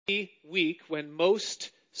week when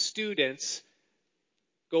most students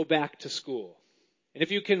go back to school. And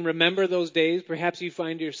if you can remember those days, perhaps you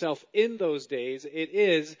find yourself in those days, it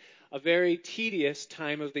is a very tedious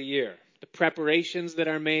time of the year. The preparations that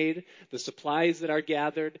are made, the supplies that are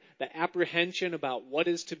gathered, the apprehension about what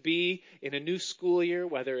is to be in a new school year,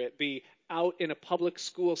 whether it be out in a public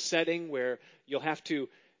school setting where you'll have to,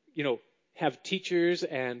 have teachers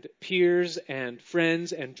and peers and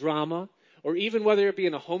friends and drama, or even whether it be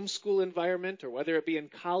in a homeschool environment or whether it be in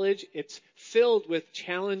college, it's filled with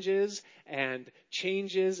challenges and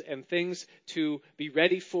changes and things to be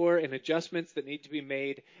ready for and adjustments that need to be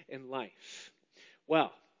made in life.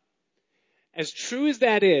 Well, as true as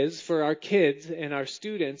that is for our kids and our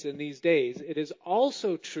students in these days, it is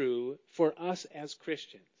also true for us as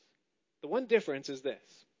Christians. The one difference is this,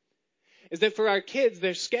 is that for our kids,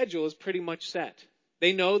 their schedule is pretty much set.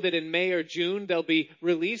 They know that in May or June, they'll be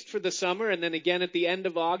released for the summer, and then again at the end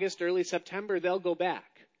of August, early September, they'll go back.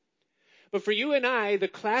 But for you and I, the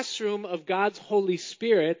classroom of God's Holy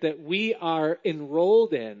Spirit that we are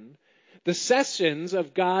enrolled in, the sessions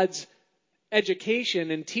of God's education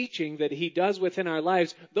and teaching that He does within our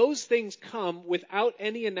lives, those things come without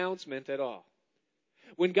any announcement at all.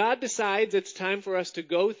 When God decides it's time for us to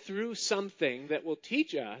go through something that will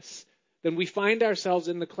teach us, then we find ourselves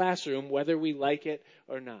in the classroom whether we like it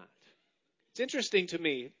or not. It's interesting to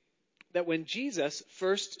me that when Jesus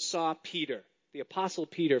first saw Peter, the Apostle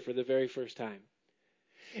Peter, for the very first time,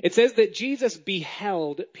 it says that Jesus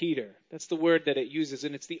beheld Peter. That's the word that it uses,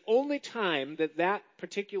 and it's the only time that that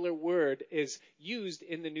particular word is used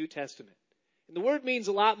in the New Testament. And the word means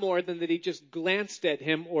a lot more than that he just glanced at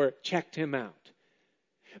him or checked him out.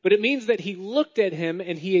 But it means that he looked at him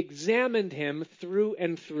and he examined him through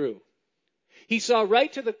and through. He saw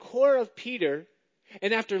right to the core of Peter,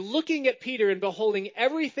 and after looking at Peter and beholding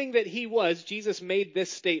everything that he was, Jesus made this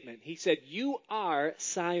statement. He said, "You are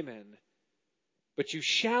Simon, but you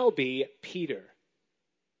shall be Peter."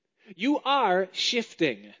 You are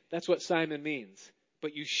shifting. That's what Simon means.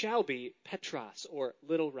 But you shall be Petros, or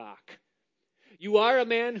little rock. You are a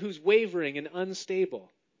man who's wavering and unstable.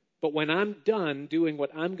 But when I'm done doing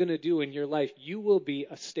what I'm going to do in your life, you will be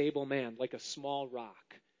a stable man, like a small rock.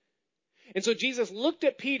 And so Jesus looked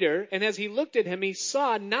at Peter, and as he looked at him, he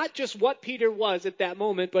saw not just what Peter was at that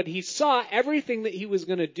moment, but he saw everything that he was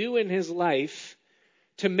going to do in his life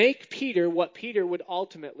to make Peter what Peter would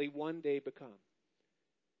ultimately one day become.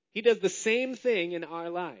 He does the same thing in our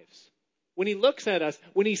lives. When he looks at us,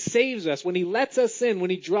 when he saves us, when he lets us in,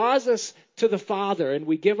 when he draws us to the Father and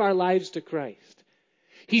we give our lives to Christ,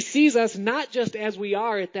 he sees us not just as we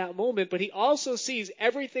are at that moment, but he also sees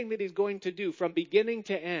everything that he's going to do from beginning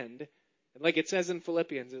to end. And like it says in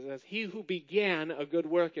Philippians, it says, "He who began a good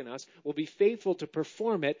work in us will be faithful to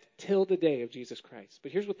perform it till the day of Jesus Christ."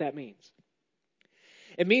 But here's what that means.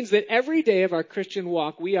 It means that every day of our Christian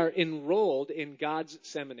walk, we are enrolled in God's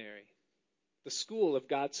seminary, the school of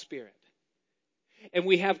God's Spirit. And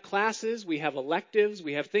we have classes, we have electives,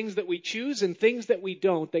 we have things that we choose and things that we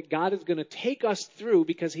don't, that God is going to take us through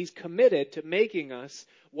because He's committed to making us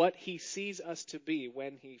what He sees us to be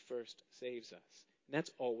when He first saves us. And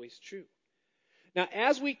that's always true. Now,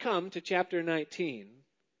 as we come to chapter 19,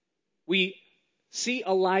 we see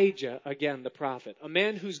Elijah again, the prophet, a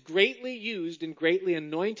man who's greatly used and greatly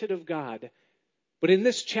anointed of God. But in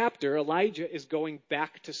this chapter, Elijah is going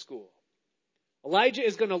back to school. Elijah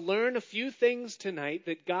is going to learn a few things tonight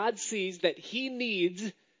that God sees that he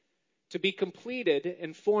needs to be completed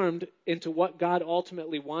and formed into what God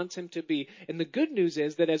ultimately wants him to be. And the good news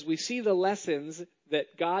is that as we see the lessons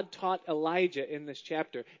that God taught Elijah in this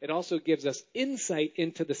chapter, it also gives us insight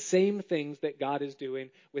into the same things that God is doing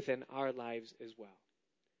within our lives as well.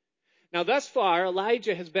 Now, thus far,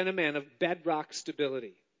 Elijah has been a man of bedrock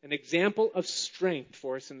stability, an example of strength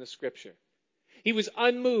for us in the Scripture. He was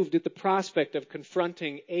unmoved at the prospect of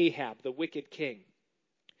confronting Ahab, the wicked king.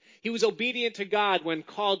 He was obedient to God when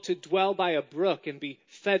called to dwell by a brook and be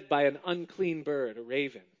fed by an unclean bird, a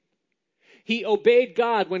raven. He obeyed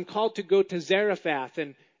God when called to go to Zarephath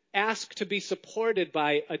and asked to be supported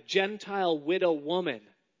by a Gentile widow woman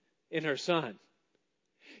in her son.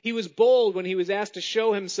 He was bold when he was asked to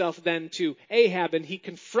show himself then to Ahab, and he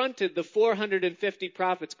confronted the 450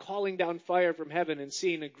 prophets calling down fire from heaven and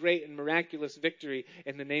seeing a great and miraculous victory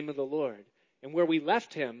in the name of the Lord. And where we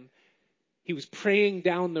left him, he was praying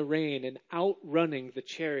down the rain and outrunning the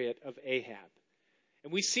chariot of Ahab.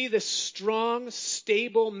 And we see this strong,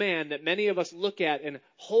 stable man that many of us look at and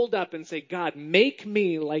hold up and say, God, make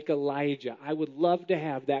me like Elijah. I would love to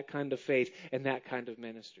have that kind of faith and that kind of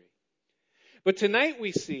ministry. But tonight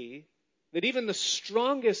we see that even the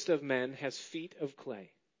strongest of men has feet of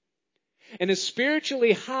clay. And as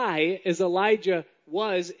spiritually high as Elijah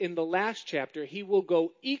was in the last chapter, he will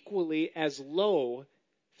go equally as low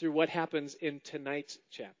through what happens in tonight's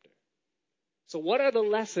chapter. So what are the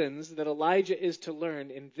lessons that Elijah is to learn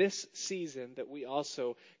in this season that we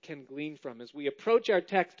also can glean from? As we approach our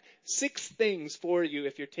text, 6 things for you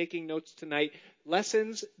if you're taking notes tonight.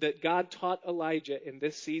 Lessons that God taught Elijah in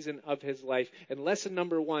this season of his life. And lesson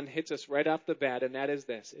number 1 hits us right off the bat, and that is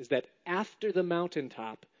this, is that after the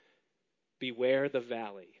mountaintop, beware the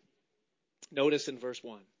valley. Notice in verse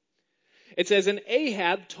 1. It says, "And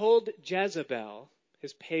Ahab told Jezebel,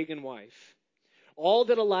 his pagan wife, all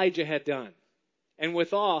that Elijah had done, and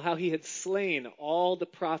withal how he had slain all the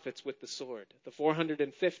prophets with the sword," the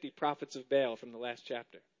 450 prophets of Baal from the last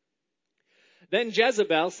chapter. "Then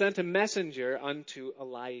Jezebel sent a messenger unto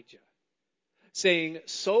Elijah, saying,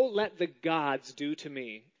 So let the gods do to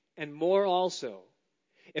me, and more also,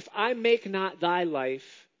 if I make not thy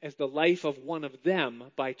life as the life of one of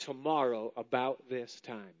them by tomorrow about this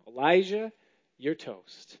time. Elijah, you're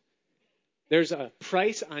toast. There's a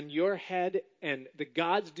price on your head, and the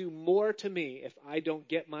gods do more to me if I don't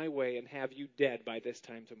get my way and have you dead by this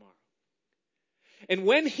time tomorrow." And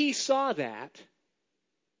when he saw that,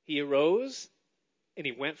 he arose and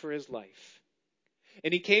he went for his life.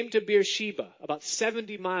 And he came to Beersheba, about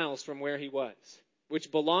 70 miles from where he was,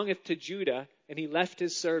 which belongeth to Judah, and he left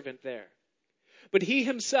his servant there. But he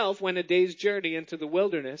himself went a day's journey into the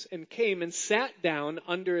wilderness, and came and sat down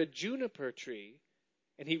under a juniper tree,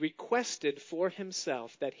 and he requested for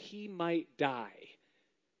himself that he might die,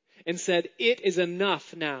 and said, "It is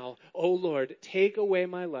enough now, O Lord, take away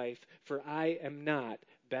my life, for I am not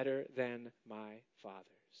better than my fathers."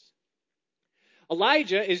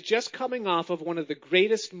 Elijah is just coming off of one of the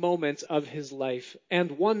greatest moments of his life,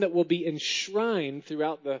 and one that will be enshrined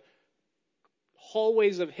throughout the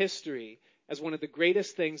hallways of history as one of the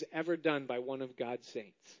greatest things ever done by one of God's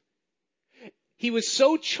saints. He was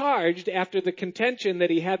so charged after the contention that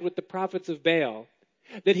he had with the prophets of Baal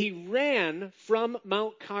that he ran from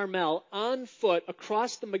Mount Carmel on foot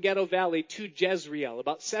across the Megiddo Valley to Jezreel,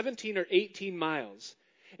 about 17 or 18 miles.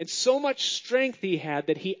 And so much strength he had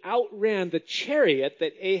that he outran the chariot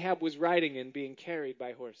that Ahab was riding in, being carried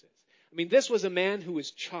by horses. I mean, this was a man who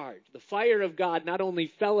was charged. The fire of God not only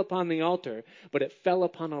fell upon the altar, but it fell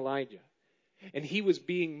upon Elijah. And he was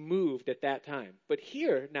being moved at that time. But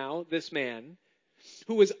here now, this man,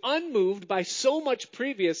 who was unmoved by so much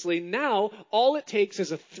previously, now all it takes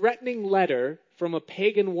is a threatening letter from a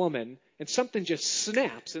pagan woman, and something just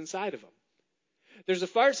snaps inside of him. There's a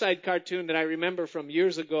Far Side cartoon that I remember from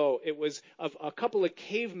years ago. It was of a couple of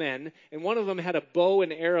cavemen, and one of them had a bow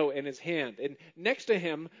and arrow in his hand. And next to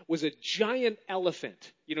him was a giant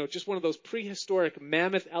elephant, just one of those prehistoric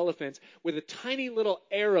mammoth elephants with a tiny little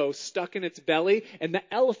arrow stuck in its belly, and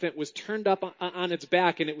the elephant was turned up on its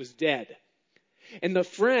back, and it was dead. And the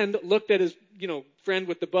friend looked at his, friend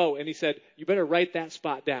with the bow, and he said, "You better write that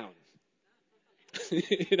spot down."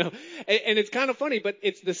 And it's kind of funny, but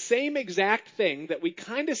it's the same exact thing that we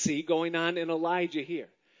kind of see going on in Elijah here.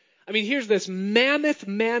 I mean, here's this mammoth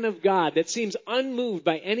man of God that seems unmoved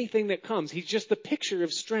by anything that comes. He's just the picture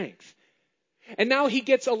of strength. And now he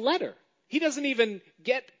gets a letter. He doesn't even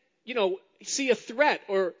see a threat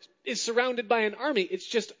or is surrounded by an army. It's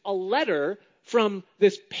just a letter from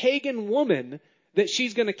this pagan woman that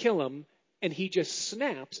she's going to kill him, and he just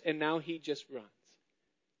snaps, and now he just runs.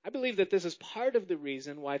 I believe that this is part of the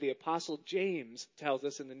reason why the Apostle James tells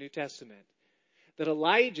us in the New Testament that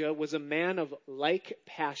Elijah was a man of like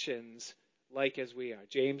passions, like as we are.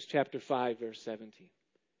 James chapter 5, verse 17.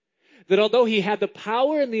 That although he had the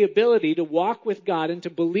power and the ability to walk with God and to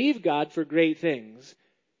believe God for great things,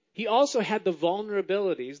 he also had the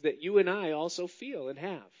vulnerabilities that you and I also feel and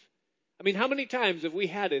have. I mean, how many times have we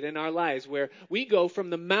had it in our lives where we go from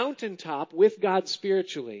the mountaintop with God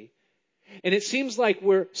spiritually, and it seems like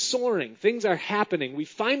we're soaring. Things are happening. We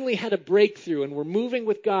finally had a breakthrough, and we're moving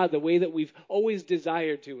with God the way that we've always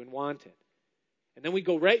desired to and wanted. And then we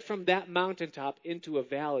go right from that mountaintop into a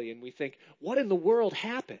valley, and we think, what in the world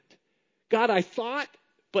happened? God, I thought,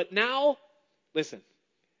 but now, listen,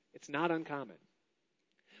 it's not uncommon.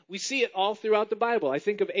 We see it all throughout the Bible. I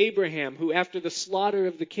think of Abraham, who after the slaughter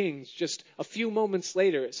of the kings, just a few moments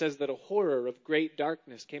later, it says that a horror of great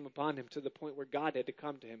darkness came upon him to the point where God had to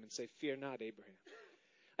come to him and say, "Fear not, Abraham."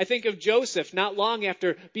 I think of Joseph, not long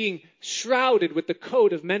after being shrouded with the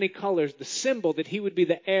coat of many colors, the symbol that he would be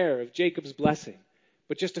the heir of Jacob's blessing.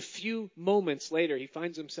 But just a few moments later, he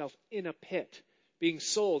finds himself in a pit, being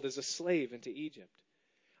sold as a slave into Egypt.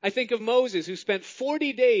 I think of Moses, who spent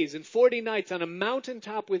 40 days and 40 nights on a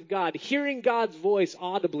mountaintop with God, hearing God's voice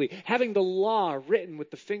audibly, having the law written with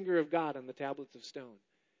the finger of God on the tablets of stone.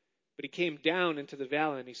 But he came down into the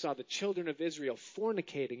valley and he saw the children of Israel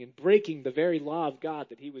fornicating and breaking the very law of God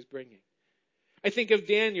that he was bringing. I think of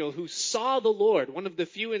Daniel, who saw the Lord, one of the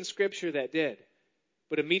few in Scripture that did.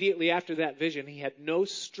 But immediately after that vision, he had no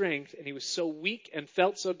strength, and he was so weak and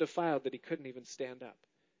felt so defiled that he couldn't even stand up.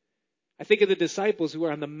 I think of the disciples who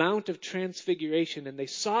were on the Mount of Transfiguration, and they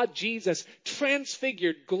saw Jesus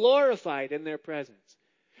transfigured, glorified in their presence.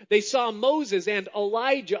 They saw Moses and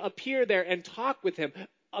Elijah appear there and talk with him,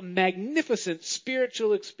 a magnificent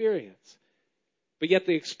spiritual experience. But yet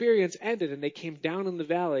the experience ended, and they came down in the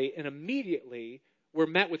valley, and immediately were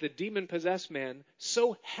met with a demon-possessed man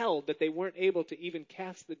so held that they weren't able to even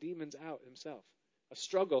cast the demons out himself. A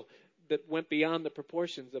struggle that went beyond the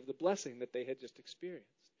proportions of the blessing that they had just experienced.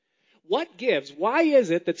 What gives? Why is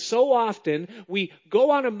it that so often we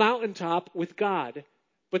go on a mountaintop with God,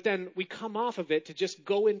 but then we come off of it to just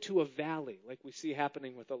go into a valley, like we see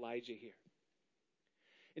happening with Elijah here?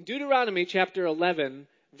 In Deuteronomy chapter 11,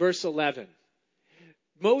 verse 11,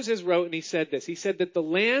 Moses wrote and he said this. He said that the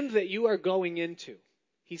land that you are going into,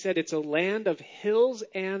 he said it's a land of hills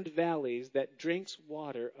and valleys that drinks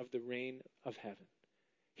water of the rain of heaven.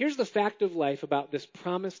 Here's the fact of life about this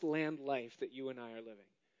promised land life that you and I are living,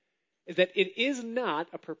 is that it is not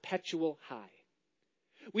a perpetual high.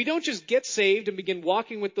 We don't just get saved and begin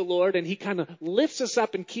walking with the Lord and he kind of lifts us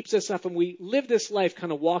up and keeps us up and we live this life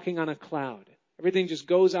kind of walking on a cloud. Everything just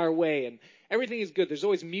goes our way and everything is good. There's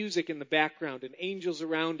always music in the background and angels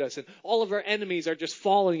around us and all of our enemies are just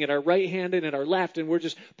falling at our right hand and at our left and we're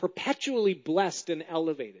just perpetually blessed and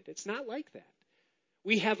elevated. It's not like that.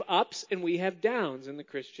 We have ups and we have downs in the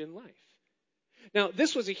Christian life. Now,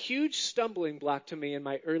 this was a huge stumbling block to me in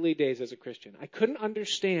my early days as a Christian. I couldn't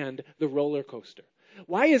understand the roller coaster.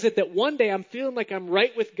 Why is it that one day I'm feeling like I'm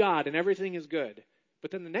right with God and everything is good, but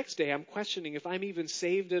then the next day I'm questioning if I'm even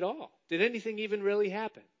saved at all? Did anything even really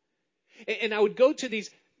happen? And I would go to these,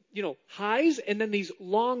 highs and then these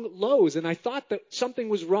long lows, and I thought that something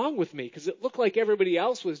was wrong with me because it looked like everybody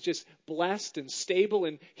else was just blessed and stable,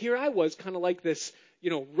 and here I was kind of like this,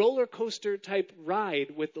 roller coaster type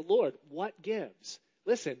ride with the Lord. What gives?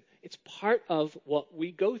 Listen, it's part of what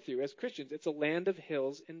we go through as Christians. It's a land of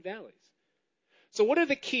hills and valleys. So what are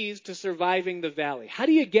the keys to surviving the valley? How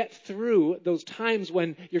do you get through those times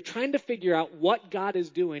when you're trying to figure out what God is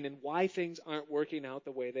doing and why things aren't working out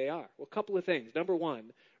the way they are? Well, a couple of things. Number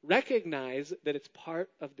one, recognize that it's part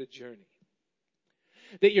of the journey.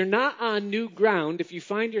 That you're not on new ground if you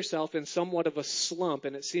find yourself in somewhat of a slump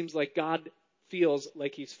and it seems like God feels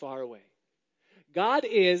like he's far away. God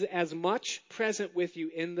is as much present with you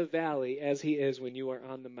in the valley as he is when you are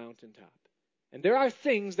on the mountaintop. And there are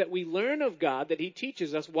things that we learn of God that he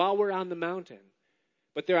teaches us while we're on the mountain.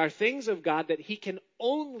 But there are things of God that he can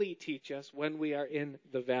only teach us when we are in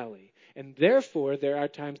the valley. And therefore, there are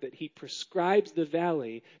times that he prescribes the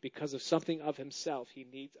valley because of something of himself he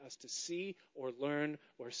needs us to see or learn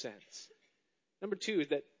or sense. Number two is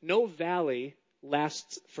that no valley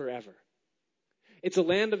lasts forever. It's a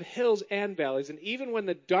land of hills and valleys, and even when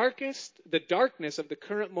the darkness of the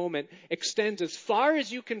current moment extends as far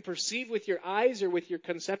as you can perceive with your eyes or with your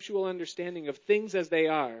conceptual understanding of things as they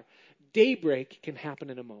are, daybreak can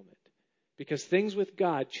happen in a moment because things with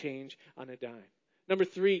God change on a dime. Number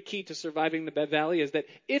three, key to surviving the valley is that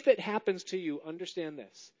if it happens to you, understand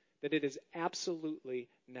this, that it is absolutely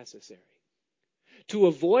necessary. To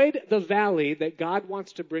avoid the valley that God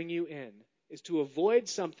wants to bring you in is to avoid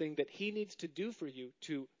something that he needs to do for you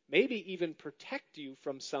to maybe even protect you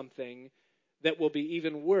from something that will be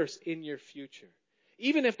even worse in your future.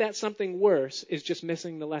 Even if that something worse is just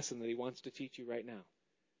missing the lesson that he wants to teach you right now.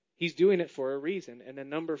 He's doing it for a reason. And then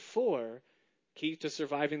number four, key to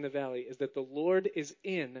surviving the valley, is that the Lord is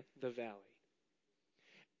in the valley.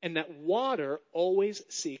 And that water always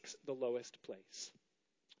seeks the lowest place.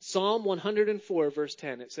 Psalm 104, verse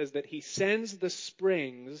 10, it says that he sends the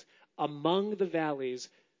springs among the valleys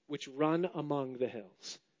which run among the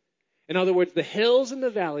hills. In other words, the hills and the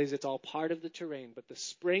valleys, it's all part of the terrain, but the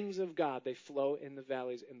springs of God, they flow in the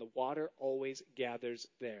valleys, and the water always gathers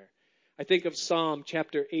there. I think of Psalm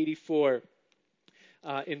chapter 84,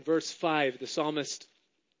 in verse 5, the psalmist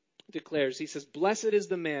declares, he says, "Blessed is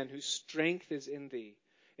the man whose strength is in thee,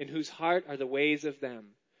 in whose heart are the ways of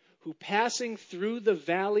them, who passing through the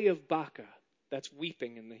valley of Baca," that's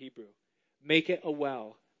weeping in the Hebrew, "make it a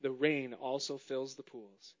well. The rain also fills the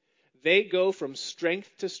pools. They go from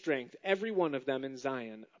strength to strength. Every one of them in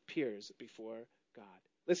Zion appears before God."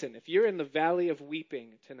 Listen, if you're in the valley of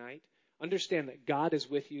weeping tonight, understand that God is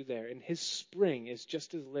with you there, and his spring is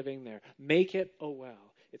just as living there. Make it a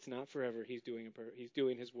well. It's not forever. He's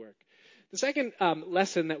doing his work. The second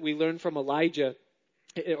lesson that we learn from Elijah,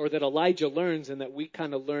 or that Elijah learns and that we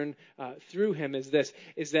kind of learn through him, is this,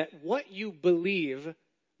 is that what you believe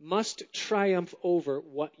must triumph over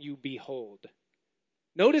what you behold.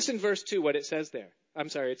 Notice in verse 2 what it says there. I'm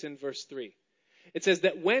sorry, it's in verse 3. It says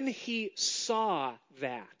that when he saw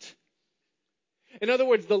that. In other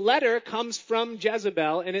words, the letter comes from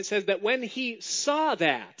Jezebel, and it says that when he saw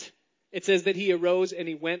that, it says that he arose and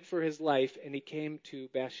he went for his life and he came to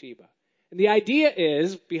Bathsheba. And the idea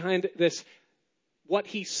is, behind this, what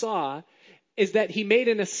he saw, is that he made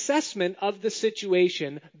an assessment of the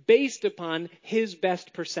situation based upon his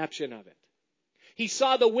best perception of it. He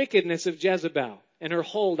saw the wickedness of Jezebel and her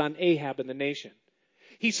hold on Ahab and the nation.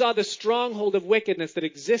 He saw the stronghold of wickedness that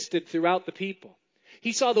existed throughout the people.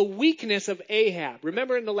 He saw the weakness of Ahab.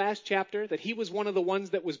 Remember in the last chapter that he was one of the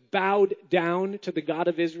ones that was bowed down to the God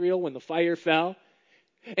of Israel when the fire fell?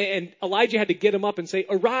 And Elijah had to get him up and say,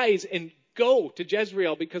 arise and go to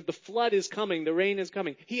Jezreel because the flood is coming, the rain is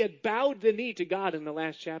coming. He had bowed the knee to God in the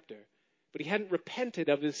last chapter, but he hadn't repented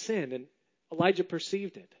of his sin, and Elijah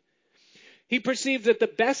perceived it. He perceived that the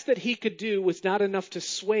best that he could do was not enough to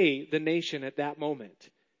sway the nation at that moment.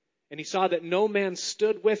 And he saw that no man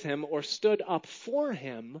stood with him or stood up for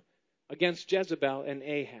him against Jezebel and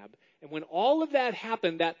Ahab. And when all of that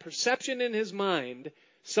happened, that perception in his mind,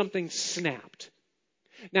 something snapped.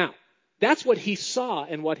 Now, that's what he saw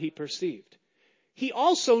and what he perceived. He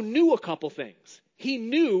also knew a couple things. He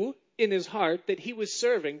knew in his heart that he was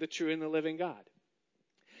serving the true and the living God.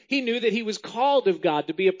 He knew that he was called of God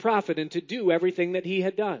to be a prophet and to do everything that he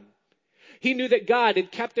had done. He knew that God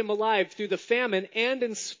had kept him alive through the famine and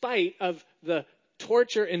in spite of the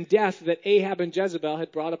torture and death that Ahab and Jezebel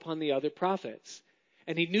had brought upon the other prophets.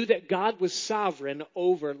 And he knew that God was sovereign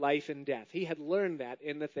over life and death. He had learned that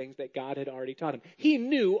in the things that God had already taught him. He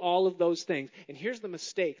knew all of those things. And here's the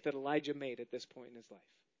mistake that Elijah made at this point in his life,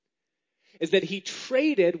 is that he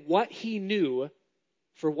traded what he knew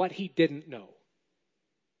for what he didn't know.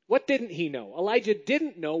 What didn't he know? Elijah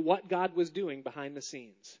didn't know what God was doing behind the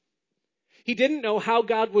scenes. He didn't know how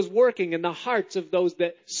God was working in the hearts of those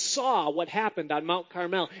that saw what happened on Mount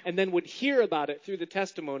Carmel and then would hear about it through the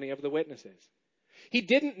testimony of the witnesses. He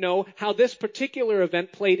didn't know how this particular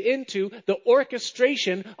event played into the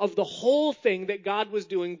orchestration of the whole thing that God was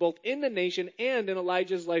doing both in the nation and in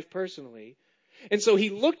Elijah's life personally. And so he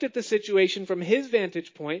looked at the situation from his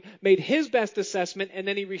vantage point, made his best assessment, and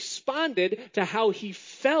then he responded to how he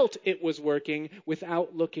felt it was working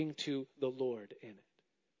without looking to the Lord in it.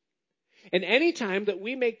 And any time that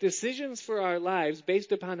we make decisions for our lives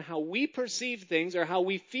based upon how we perceive things or how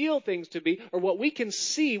we feel things to be or what we can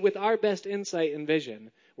see with our best insight and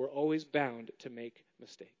vision, we're always bound to make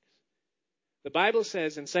mistakes. The Bible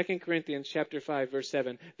says in 2 Corinthians chapter 5, verse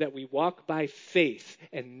 7, that we walk by faith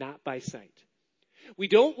and not by sight. We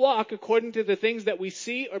don't walk according to the things that we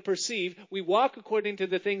see or perceive. We walk according to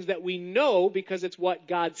the things that we know because it's what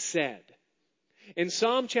God said. In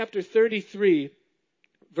Psalm chapter 33,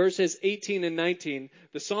 verses 18 and 19,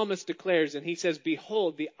 the psalmist declares, and he says,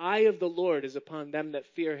 behold, the eye of the Lord is upon them that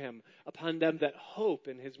fear him, upon them that hope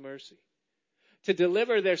in his mercy, to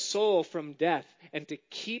deliver their soul from death and to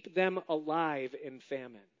keep them alive in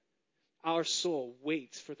famine. Our soul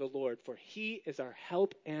waits for the Lord, for he is our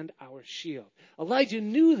help and our shield. Elijah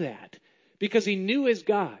knew that because he knew his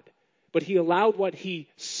God, but he allowed what he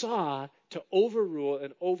saw to overrule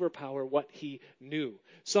and overpower what he knew.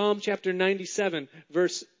 Psalm chapter 97,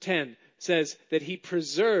 verse 10 says that he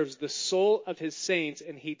preserves the soul of his saints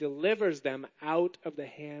and he delivers them out of the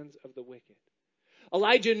hands of the wicked.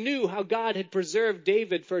 Elijah knew how God had preserved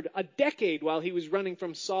David for a decade while he was running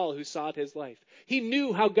from Saul who sought his life. He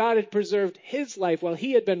knew how God had preserved his life while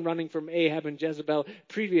he had been running from Ahab and Jezebel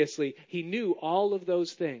previously. He knew all of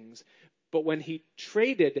those things. But when he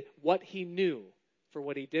traded what he knew for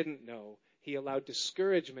what he didn't know, he allowed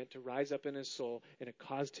discouragement to rise up in his soul, and it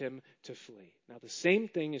caused him to flee. Now, the same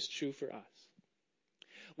thing is true for us.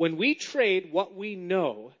 When we trade what we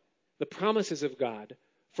know, the promises of God,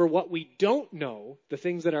 for what we don't know, the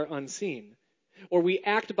things that are unseen, or we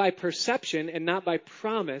act by perception and not by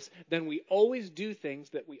promise, then we always do things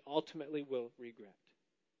that we ultimately will regret.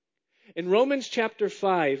 In Romans chapter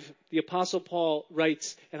 5, the Apostle Paul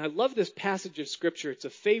writes, and I love this passage of Scripture. It's a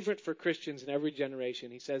favorite for Christians in every generation.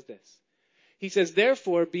 He says this. He says,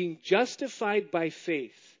 therefore, being justified by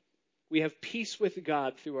faith, we have peace with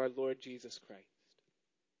God through our Lord Jesus Christ,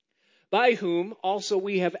 by whom also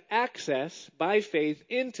we have access by faith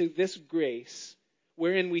into this grace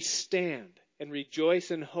wherein we stand and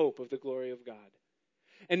rejoice in hope of the glory of God.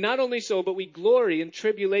 And not only so, but we glory in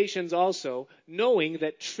tribulations also, knowing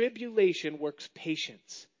that tribulation works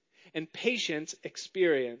patience, and patience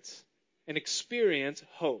experience, and experience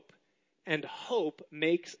hope. And hope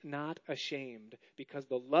makes not ashamed, because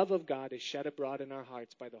the love of God is shed abroad in our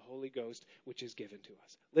hearts by the Holy Ghost, which is given to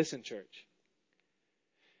us. Listen, church.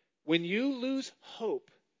 When you lose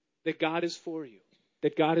hope that God is for you,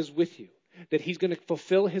 that God is with you, that he's going to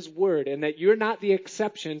fulfill his word, and that you're not the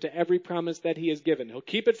exception to every promise that he has given. He'll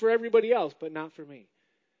keep it for everybody else, but not for me.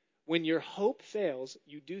 When your hope fails,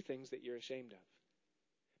 you do things that you're ashamed of.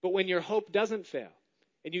 But when your hope doesn't fail,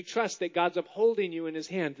 and you trust that God's upholding you in his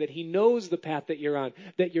hand, that he knows the path that you're on,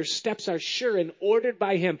 that your steps are sure and ordered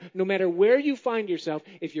by him, no matter where you find yourself,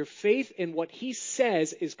 if your faith in what he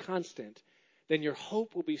says is constant, then your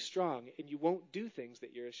hope will be strong, and you won't do things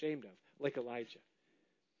that you're ashamed of, like Elijah,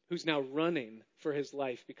 who's now running for his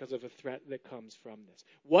life because of a threat that comes from this.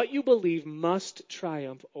 What you believe must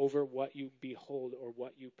triumph over what you behold or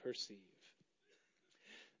what you perceive.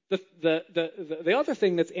 The other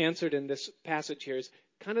thing that's answered in this passage here is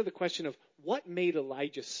kind of the question of what made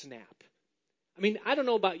Elijah snap. I mean, I don't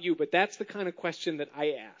know about you, but that's the kind of question that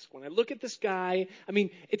I ask. When I look at this guy, I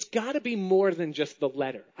mean, it's got to be more than just the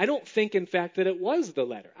letter. I don't think, in fact, that it was the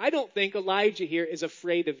letter. I don't think Elijah here is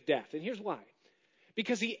afraid of death. And here's why.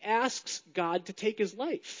 Because he asks God to take his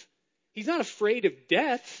life. He's not afraid of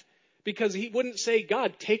death because he wouldn't say,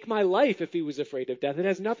 God, take my life if he was afraid of death. It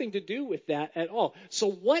has nothing to do with that at all. So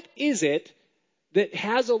what is it that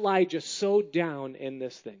has Elijah so down in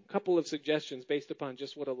this thing? A couple of suggestions based upon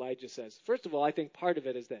just what Elijah says. First of all, I think part of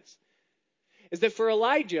it is this, is that for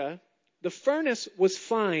Elijah, the furnace was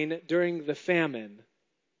fine during the famine,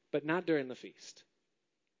 but not during the feast.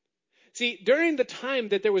 See, during the time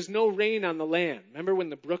that there was no rain on the land, remember when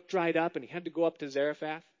the brook dried up and he had to go up to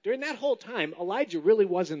Zarephath? During that whole time, Elijah really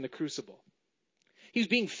was in the crucible. He was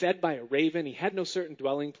being fed by a raven. He had no certain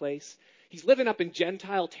dwelling place. He's living up in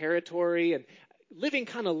Gentile territory and living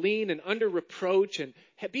kind of lean and under reproach and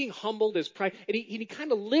being humbled as pride. And he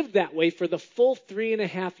kind of lived that way for the full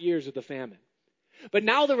 3.5 years of the famine. But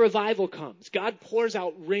now the revival comes. God pours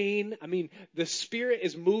out rain. I mean, the Spirit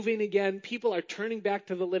is moving again. People are turning back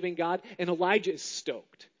to the living God. And Elijah is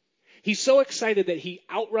stoked. He's so excited that he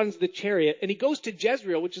outruns the chariot. And he goes to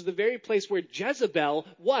Jezreel, which is the very place where Jezebel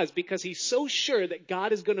was, because he's so sure that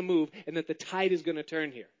God is going to move and that the tide is going to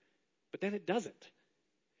turn here. But then it doesn't.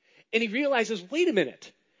 And he realizes, wait a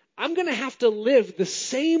minute. I'm going to have to live the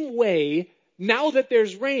same way now that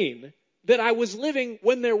there's rain that I was living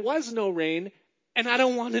when there was no rain. And I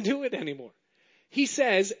don't want to do it anymore. He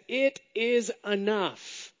says, it is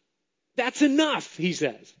enough. That's enough, he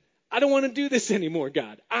says. I don't want to do this anymore,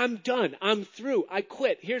 God. I'm done. I'm through. I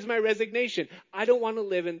quit. Here's my resignation. I don't want to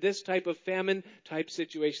live in this type of famine type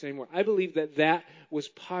situation anymore. I believe that that was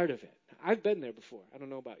part of it. I've been there before. I don't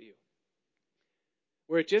know about you.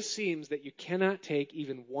 Where it just seems that you cannot take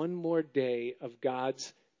even one more day of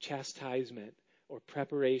God's chastisement or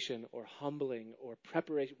preparation or humbling or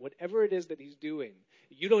preparation, whatever it is that he's doing.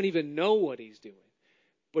 You don't even know what he's doing,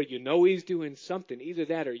 but you know he's doing something. Either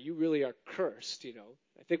that or you really are cursed, you know.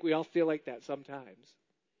 I think we all feel like that sometimes.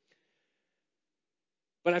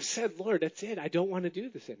 But I've said, Lord, that's it. I don't want to do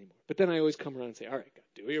this anymore. But then I always come around and say, all right, God,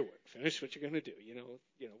 do your work. Finish what you're going to do. You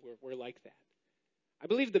know, we're like that. I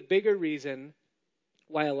believe the bigger reason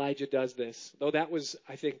why Elijah does this, though that was,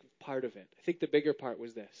 I think, part of it. I think the bigger part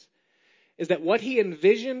was this. Is that what he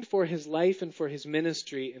envisioned for his life and for his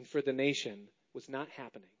ministry and for the nation was not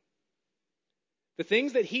happening. The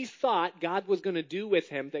things that he thought God was going to do with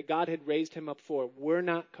him, that God had raised him up for, were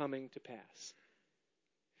not coming to pass.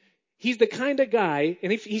 He's the kind of guy,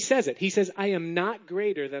 and he says it, he says, I am not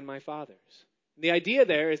greater than my fathers. And the idea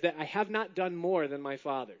there is that I have not done more than my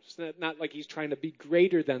fathers. It's not like he's trying to be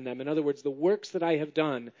greater than them. In other words, the works that I have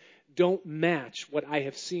done don't match what I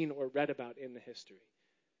have seen or read about in the history.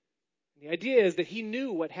 The idea is that he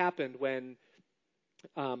knew what happened when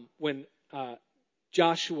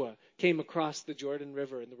Joshua came across the Jordan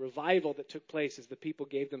River and the revival that took place as the people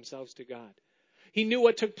gave themselves to God. He knew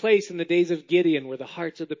what took place in the days of Gideon where the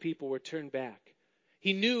hearts of the people were turned back.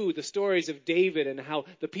 He knew the stories of David and how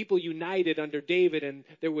the people united under David and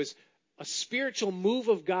there was a spiritual move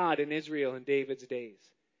of God in Israel in David's days.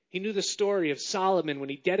 He knew the story of Solomon when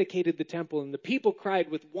he dedicated the temple and the people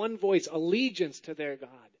cried with one voice allegiance to their God.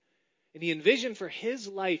 And he envisioned for his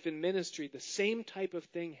life and ministry the same type of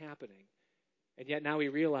thing happening. And yet now he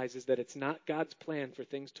realizes that it's not God's plan for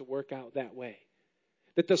things to work out that way.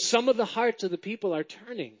 That some of the hearts of the people are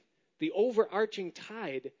turning. The overarching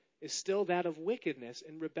tide is still that of wickedness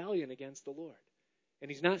and rebellion against the Lord. And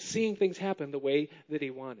he's not seeing things happen the way that he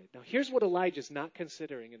wanted. Now, here's what Elijah's not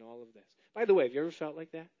considering in all of this. By the way, have you ever felt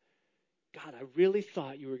like that? God, I really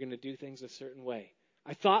thought you were going to do things a certain way.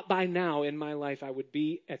 I thought by now in my life I would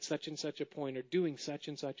be at such and such a point or doing such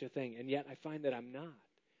and such a thing, and yet I find that I'm not.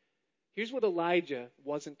 Here's what Elijah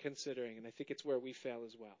wasn't considering, and I think it's where we fail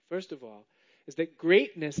as well. First of all, is that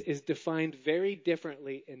greatness is defined very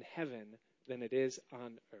differently in heaven than it is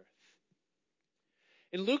on earth.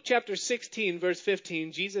 In Luke chapter 16, verse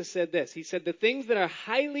 15, Jesus said this. He said, the things that are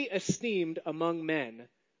highly esteemed among men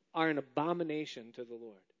are an abomination to the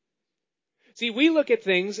Lord. See, we look at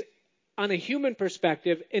things on a human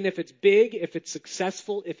perspective, and if it's big, if it's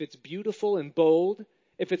successful, if it's beautiful and bold,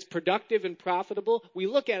 if it's productive and profitable, we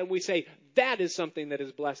look at it and we say, that is something that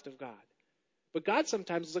is blessed of God. But God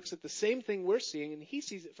sometimes looks at the same thing we're seeing, and he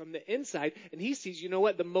sees it from the inside, and he sees, you know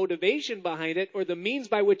what, the motivation behind it or the means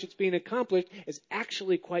by which it's being accomplished is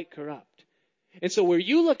actually quite corrupt. And so where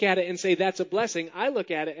you look at it and say that's a blessing, I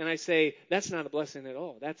look at it and I say that's not a blessing at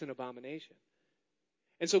all. That's an abomination.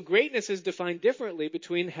 And so greatness is defined differently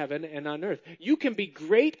between heaven and on earth. You can be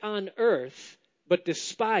great on earth, but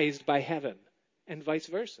despised by heaven, and vice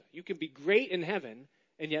versa. You can be great in heaven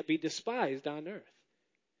and yet be despised on earth.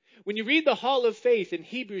 When you read the Hall of Faith in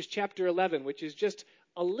Hebrews chapter 11, which is just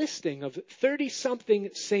a listing of 30-something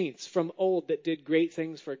saints from old that did great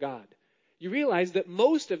things for God, you realize that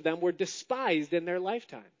most of them were despised in their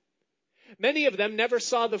lifetime. Many of them never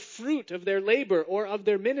saw the fruit of their labor or of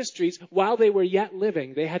their ministries while they were yet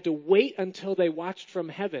living. They had to wait until they watched from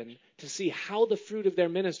heaven to see how the fruit of their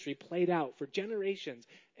ministry played out for generations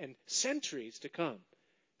and centuries to come,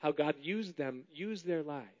 how God used their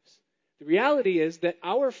lives. The reality is that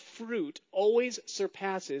our fruit always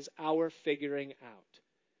surpasses our figuring out.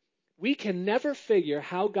 We can never figure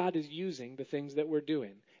how God is using the things that we're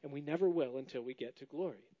doing, and we never will until we get to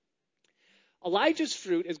glory. Elijah's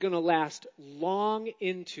fruit is going to last long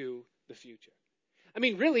into the future. I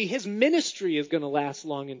mean, really, his ministry is going to last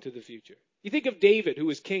long into the future. You think of David, who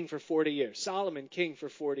was king for 40 years. Solomon, king for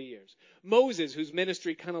 40 years. Moses, whose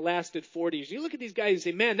ministry kind of lasted 40 years. You look at these guys and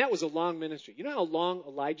say, man, that was a long ministry. You know how long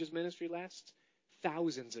Elijah's ministry lasts?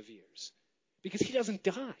 Thousands of years. Because he doesn't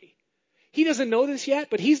die. He doesn't know this yet,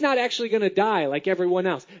 but he's not actually going to die like everyone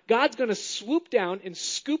else. God's going to swoop down and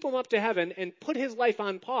scoop him up to heaven and put his life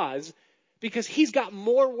on pause because he's got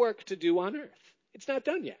more work to do on earth. It's not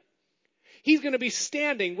done yet. He's going to be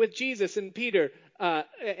standing with Jesus and Peter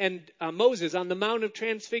and Moses on the Mount of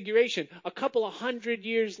Transfiguration a couple of 100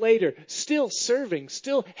 years later, still serving,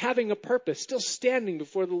 still having a purpose, still standing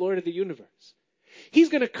before the Lord of the universe. He's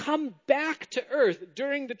going to come back to earth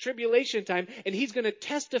during the tribulation time, and he's going to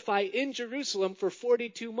testify in Jerusalem for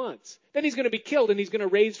 42 months. Then he's going to be killed, and he's going to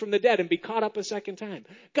raise from the dead and be caught up a second time.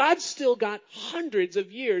 God's still got hundreds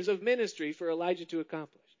of years of ministry for Elijah to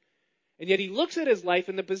accomplish. And yet he looks at his life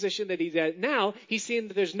in the position that he's at now. He's seeing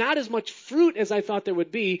that there's not as much fruit as I thought there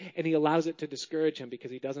would be, and he allows it to discourage him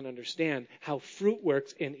because he doesn't understand how fruit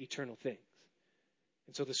works in eternal things.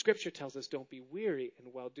 And so the scripture tells us, don't be weary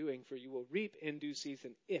in well-doing, for you will reap in due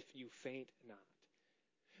season if you faint not.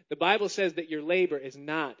 The Bible says that your labor is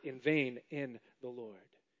not in vain in the Lord.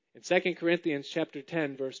 In 2 Corinthians chapter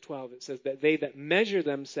 10, verse 12, it says that they that measure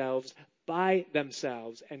themselves by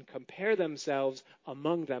themselves and compare themselves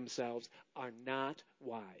among themselves are not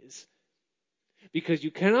wise. Because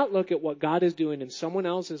you cannot look at what God is doing in someone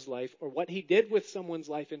else's life or what he did with someone's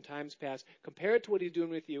life in times past, compare it to what he's doing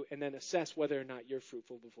with you, and then assess whether or not you're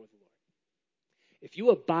fruitful before the Lord. If you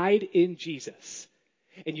abide in Jesus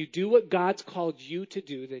and you do what God's called you to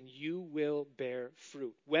do, then you will bear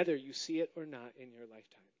fruit, whether you see it or not in your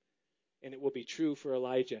lifetime. And it will be true for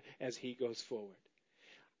Elijah as he goes forward.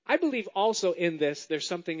 I believe also in this, there's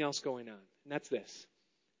something else going on, and that's this.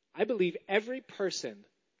 I believe every person,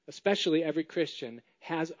 especially every Christian,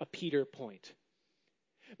 has a Peter point.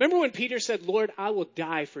 Remember when Peter said, Lord, I will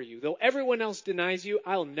die for you. Though everyone else denies you,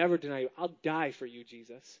 I'll never deny you. I'll die for you,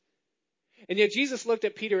 Jesus. And yet Jesus looked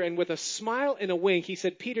at Peter and with a smile and a wink, he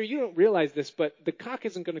said, Peter, you don't realize this, but the cock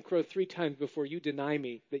isn't going to crow 3 times before you deny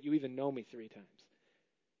me that you even know me 3 times.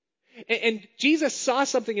 And Jesus saw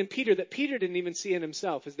something in Peter that Peter didn't even see in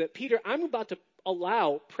himself, is that, Peter, I'm about to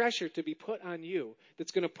allow pressure to be put on you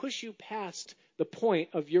that's going to push you past the point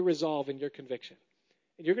of your resolve and your conviction.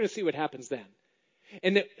 And you're going to see what happens then.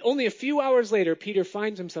 And that only a few hours later, Peter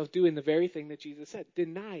finds himself doing the very thing that Jesus said,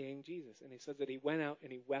 denying Jesus. And he says that he went out and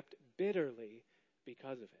he wept bitterly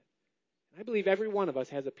because of it. And I believe every one of us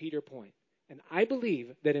has a Peter point. And I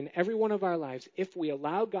believe that in every one of our lives, if we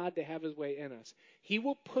allow God to have his way in us, he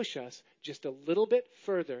will push us just a little bit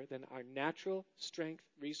further than our natural strength,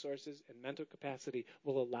 resources, and mental capacity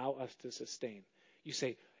will allow us to sustain. you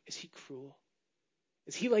say, is he cruel?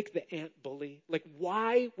 Is he like the ant bully? Like,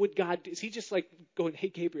 why would God, is he just like going, hey,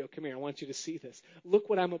 Gabriel, come here, I want you to see this. Look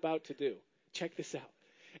what I'm about to do. Check this out.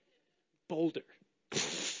 Boulder.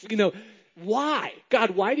 Why?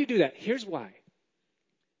 God, why do you do that? Here's why.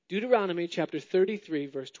 Deuteronomy chapter 33,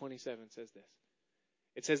 verse 27 says this.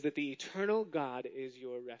 It says that the eternal God is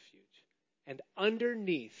your refuge, and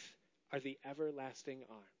underneath are the everlasting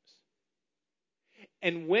arms.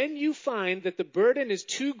 And when you find that the burden is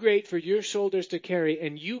too great for your shoulders to carry,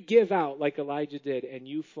 and you give out like Elijah did, and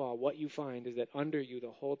you fall, what you find is that under you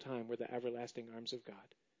the whole time were the everlasting arms of God.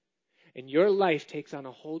 And your life takes on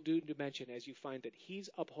a whole new dimension as you find that he's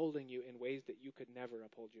upholding you in ways that you could never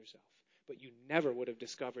uphold yourself. But you never would have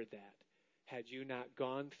discovered that had you not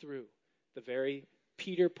gone through the very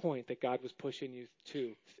Peter point that God was pushing you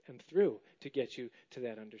to and through to get you to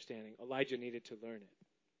that understanding. Elijah needed to learn it.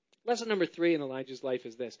 Lesson number 3 in Elijah's life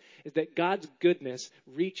is this, is that God's goodness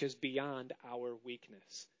reaches beyond our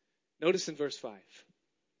weakness. Notice in verse 5.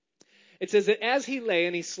 It says that as he lay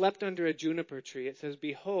and he slept under a juniper tree, it says,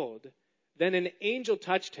 behold, then an angel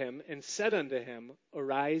touched him and said unto him,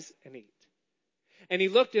 arise and eat. And he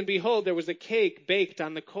looked, and behold, there was a cake baked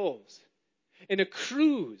on the coals, and a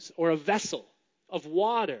cruse or a vessel of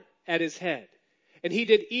water at his head. And he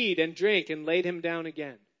did eat and drink and laid him down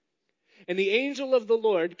again. And the angel of the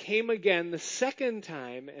Lord came again the second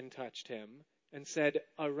time and touched him and said,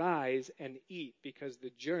 arise and eat, because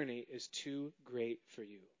the journey is too great for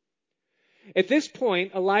you. At this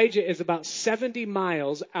point, Elijah is about 70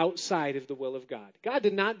 miles outside of the will of God. God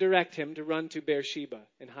did not direct him to run to Beersheba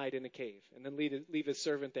and hide in a cave and then leave his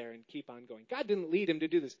servant there and keep on going. God didn't lead him to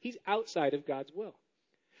do this. He's outside of God's will.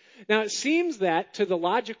 Now, it seems that to the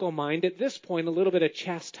logical mind at this point, a little bit of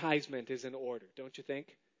chastisement is in order, don't you think?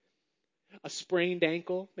 A sprained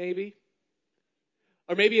ankle, maybe?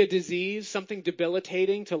 Or maybe a disease, something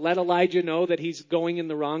debilitating to let Elijah know that he's going in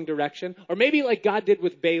the wrong direction. Or maybe like God did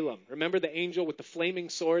with Balaam. Remember the angel with the flaming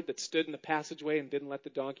sword that stood in the passageway and didn't let the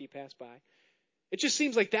donkey pass by? It just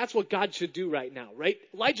seems like that's what God should do right now, right?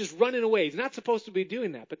 Elijah's running away. He's not supposed to be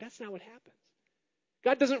doing that, but that's not what happens.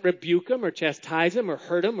 God doesn't rebuke him or chastise him or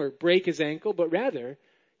hurt him or break his ankle, but rather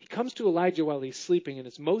he comes to Elijah while he's sleeping in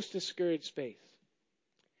his most discouraged space.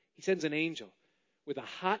 He sends an angel with a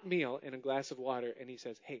hot meal and a glass of water, and he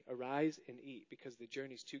says, hey, arise and eat, because the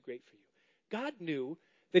journey's too great for you. God knew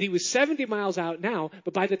that he was 70 miles out now,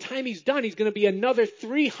 but by the time he's done, he's going to be another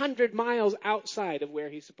 300 miles outside of where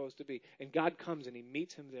he's supposed to be. And God comes and he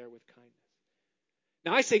meets him there with kindness.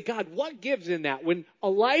 Now I say, God, what gives in that? When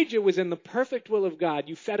Elijah was in the perfect will of God,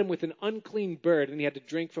 you fed him with an unclean bird and he had to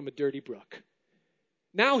drink from a dirty brook.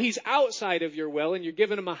 Now he's outside of your will and you're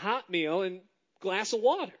giving him a hot meal and a glass of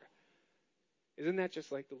water. Isn't that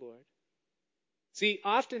just like the Lord? See,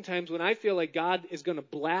 oftentimes when I feel like God is going to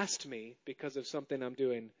blast me because of something I'm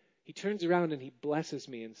doing, he turns around and he blesses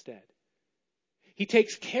me instead. He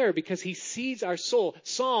takes care because he sees our soul.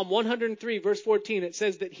 Psalm 103 verse 14, it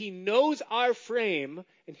says that he knows our frame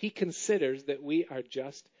and he considers that we are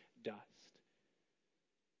just dust.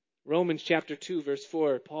 Romans chapter 2 verse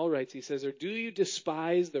 4, Paul writes, he says, or do you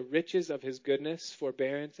despise the riches of his goodness,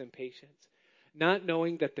 forbearance, and patience, not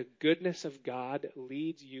knowing that the goodness of God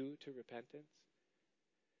leads you to repentance?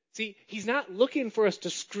 See, he's not looking for us to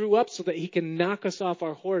screw up so that he can knock us off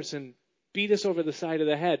our horse and beat us over the side of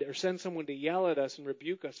the head or send someone to yell at us and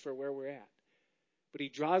rebuke us for where we're at. But he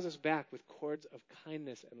draws us back with cords of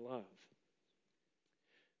kindness and love.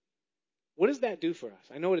 What does that do for us?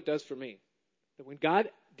 I know what it does for me. That when God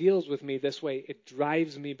deals with me this way, it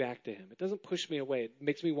drives me back to him. It doesn't push me away. It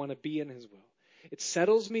makes me want to be in his will. It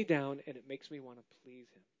settles me down and it makes me want to please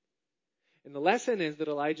him. And the lesson is that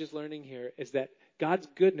Elijah's learning here is that God's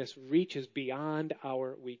goodness reaches beyond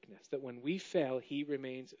our weakness. That when we fail, he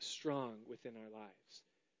remains strong within our lives.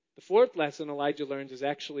 The fourth lesson Elijah learns is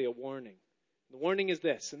actually a warning. The warning is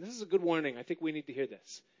this, and this is a good warning. I think we need to hear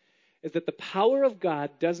this, is that the power of God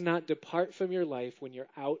does not depart from your life when you're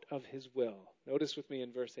out of his will. Notice with me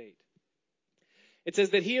in verse 8. It says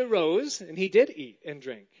that he arose and he did eat and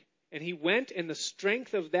drink. And he went in the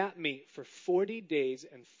strength of that meat for 40 days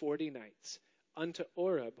and 40 nights unto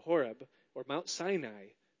Horeb, or Mount Sinai,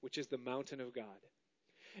 which is the mountain of God.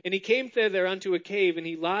 And he came thither unto a cave, and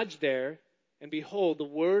he lodged there. And behold, the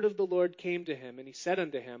word of the Lord came to him, and he said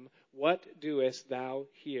unto him, what doest thou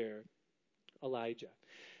here, Elijah?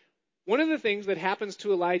 One of the things that happens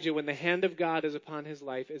to Elijah when the hand of God is upon his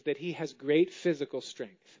life is that he has great physical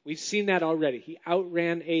strength. We've seen that already. He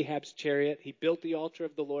outran Ahab's chariot. He built the altar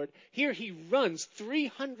of the Lord. Here he runs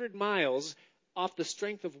 300 miles off the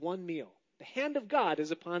strength of one meal. The hand of God is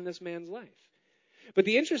upon this man's life. But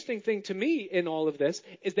the interesting thing to me in all of this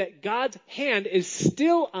is that God's hand is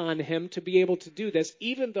still on him to be able to do this,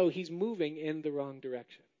 even though he's moving in the wrong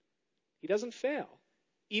direction. He doesn't fail,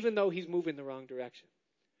 even though he's moving the wrong direction.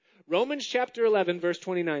 Romans chapter 11, verse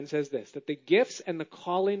 29 says this, that the gifts and the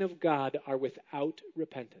calling of God are without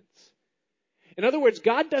repentance. In other words,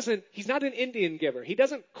 he's not an Indian giver. He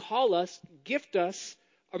doesn't call us, gift us,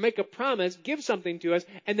 or make a promise, give something to us,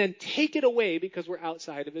 and then take it away because we're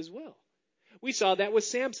outside of his will. We saw that with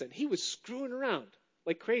Samson. He was screwing around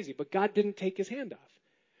like crazy, but God didn't take his hand off.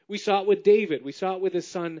 We saw it with David. We saw it with his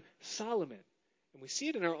son Solomon. And we see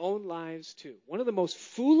it in our own lives too. One of the most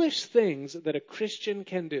foolish things that a Christian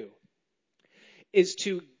can do is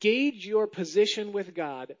to gauge your position with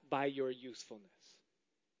God by your usefulness.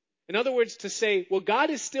 In other words, to say, well, God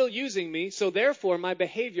is still using me, so therefore my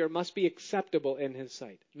behavior must be acceptable in his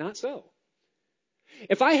sight. Not so.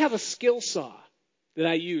 If I have a skill saw that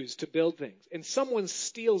I use to build things, and someone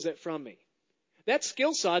steals it from me, that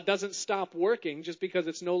skill saw doesn't stop working just because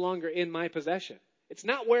it's no longer in my possession. It's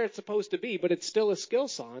not where it's supposed to be, but it's still a skill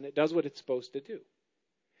saw, and it does what it's supposed to do.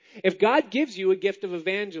 If God gives you a gift of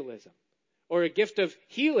evangelism, or a gift of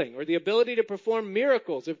healing, or the ability to perform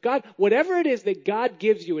miracles, whatever it is that God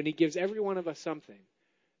gives you, and he gives every one of us something,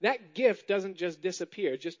 that gift doesn't just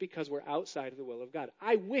disappear just because we're outside of the will of God.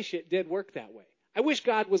 I wish it did work that way. I wish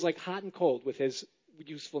God was like hot and cold with his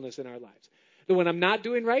usefulness in our lives. That when I'm not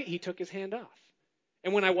doing right, he took his hand off.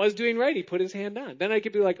 And when I was doing right, he put his hand on. Then I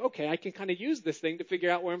could be like, okay, I can kind of use this thing to figure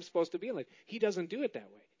out where I'm supposed to be in life. He doesn't do it that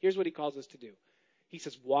way. Here's what he calls us to do. He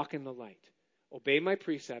says, walk in the light, obey my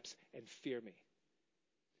precepts, and fear me.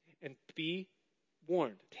 And be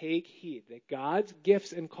warned, take heed that God's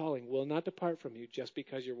gifts and calling will not depart from you just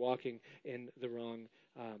because you're walking in the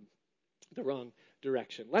wrong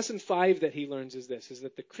direction. Lesson 5 that he learns is this, is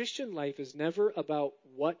that the Christian life is never about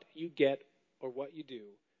what you get or what you do,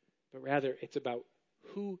 but rather it's about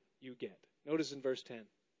who you get. Notice in verse 10.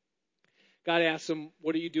 God asks him,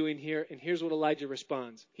 what are you doing here? And here's what Elijah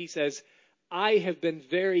responds. He says, I have been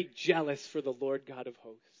very jealous for the Lord God of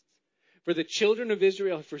hosts. For the children of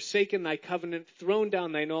Israel have forsaken thy covenant, thrown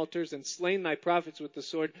down thine altars, and slain thy prophets with the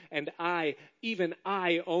sword, and I, even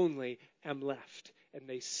I only, am left. And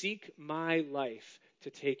they seek my life to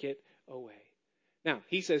take it away. Now,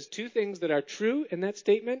 he says two things that are true in that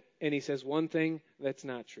statement, and he says one thing that's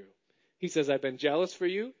not true. He says, I've been jealous for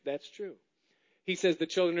you. That's true. He says, the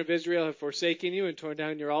children of Israel have forsaken you and torn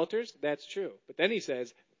down your altars. That's true. But then he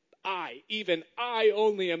says, even I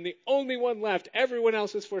only am the only one left. Everyone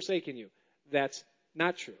else has forsaken you. That's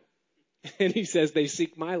not true. And he says, they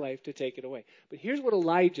seek my life to take it away. But here's what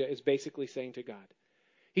Elijah is basically saying to God.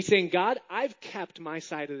 He's saying, God, I've kept my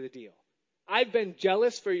side of the deal. I've been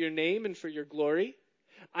jealous for your name and for your glory.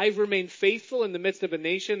 I've remained faithful in the midst of a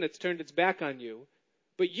nation that's turned its back on you.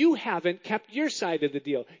 But you haven't kept your side of the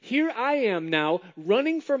deal. Here I am now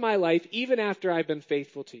running for my life even after I've been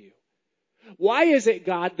faithful to you. Why is it,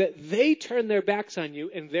 God, that they turn their backs on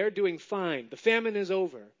you and they're doing fine? The famine is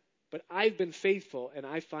over. But I've been faithful and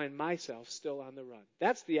I find myself still on the run.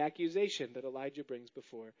 That's the accusation that Elijah brings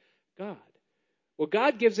before God. Well,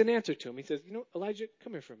 God gives an answer to him. He says, Elijah,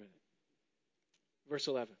 come here for a minute. Verse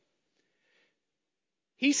 11.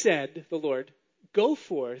 He said, the Lord, go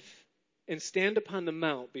forth and stand upon the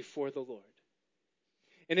mount before the Lord.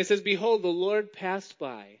 And it says, behold, the Lord passed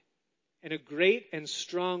by, and a great and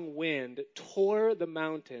strong wind tore the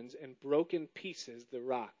mountains and broke in pieces the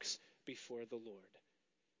rocks before the Lord.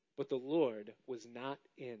 But the Lord was not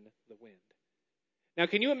in the wind. Now,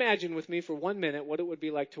 can you imagine with me for 1 minute what it would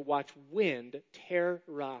be like to watch wind tear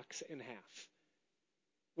rocks in half?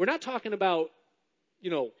 We're not talking about,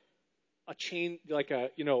 a chain, like a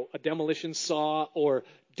demolition saw or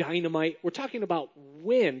dynamite. We're talking about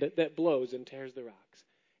wind that blows and tears the rocks.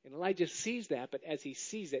 And Elijah sees that, but as he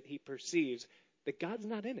sees it, he perceives that God's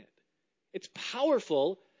not in it. It's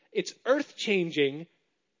powerful, it's earth-changing,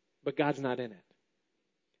 but God's not in it.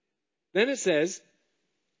 Then it says,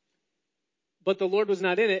 but the Lord was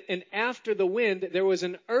not in it, and after the wind there was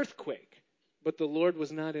an earthquake, but the Lord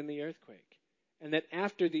was not in the earthquake. And that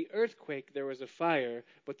after the earthquake there was a fire,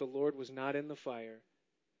 but the Lord was not in the fire.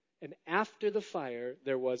 And after the fire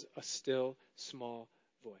there was a still small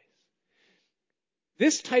voice.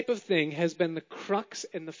 This type of thing has been the crux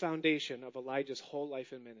and the foundation of Elijah's whole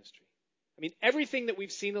life and ministry. I mean, everything that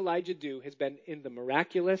we've seen Elijah do has been in the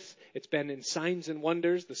miraculous. It's been in signs and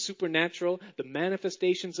wonders, the supernatural, the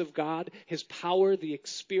manifestations of God, his power, the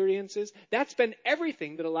experiences. That's been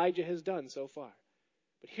everything that Elijah has done so far.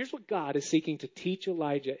 But here's what God is seeking to teach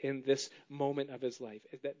Elijah in this moment of his life,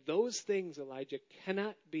 is that those things, Elijah,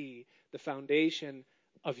 cannot be the foundation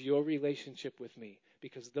of your relationship with me,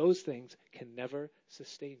 because those things can never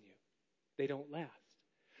sustain you. They don't last.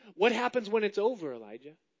 What happens when it's over,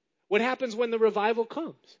 Elijah? What happens when the revival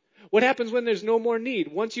comes? What happens when there's no more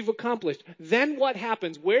need? Once you've accomplished, then what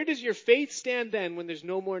happens? Where does your faith stand then when there's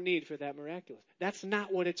no more need for that miraculous? That's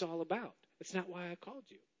not what it's all about. That's not why I called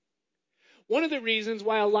you. One of the reasons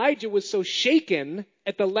why Elijah was so shaken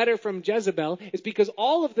at the letter from Jezebel is because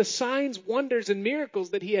all of the signs, wonders, and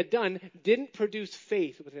miracles that he had done didn't produce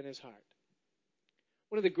faith within his heart.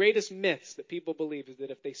 One of the greatest myths that people believe is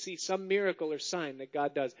that if they see some miracle or sign that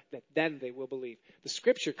God does, that then they will believe. The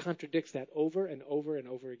Scripture contradicts that over and over and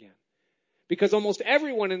over again. Because almost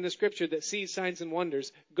everyone in the Scripture that sees signs and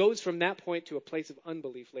wonders goes from that point to a place of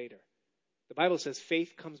unbelief later. The Bible says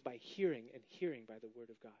faith comes by hearing, and hearing by the Word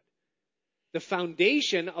of God. The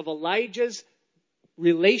foundation of Elijah's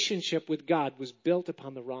relationship with God was built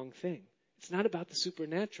upon the wrong thing. It's not about the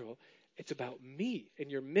supernatural. It's about me,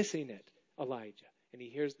 and you're missing it, Elijah. And he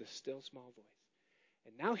hears the still small voice.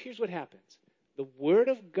 And now here's what happens. The Word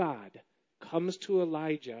of God comes to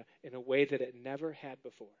Elijah in a way that it never had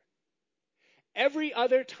before. Every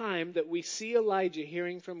other time that we see Elijah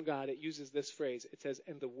hearing from God, it uses this phrase. It says,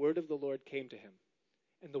 and the word of the Lord came to him.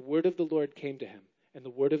 And the word of the Lord came to him. And the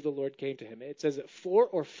word of the Lord came to him. It says it 4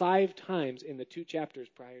 or 5 times in the 2 chapters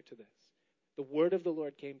prior to this. The word of the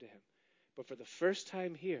Lord came to him. But for the first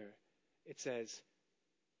time here, it says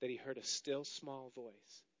that he heard a still small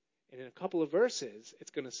voice. And in a couple of verses,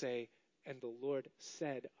 it's going to say, and the Lord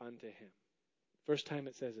said unto him. First time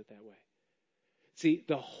it says it that way. See,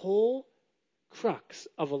 the whole crux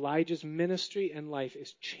of Elijah's ministry and life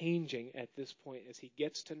is changing at this point as he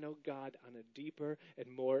gets to know God on a deeper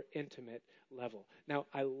and more intimate level. Now,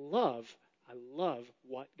 I love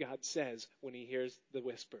what God says when he hears the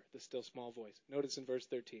whisper, the still small voice. Notice in verse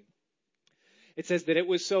 13. It says that it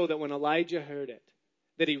was so that when Elijah heard it,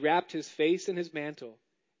 that he wrapped his face in his mantle,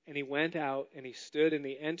 and he went out, and he stood in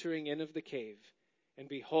the entering in of the cave. And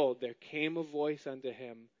behold, there came a voice unto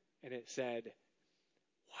him, and it said,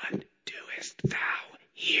 what doest thou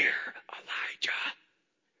here,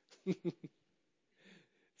 Elijah?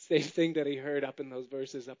 Same thing that he heard up in those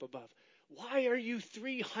verses up above. Why are you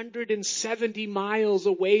 370 miles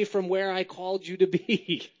away from where I called you to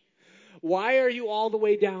be? Why are you all the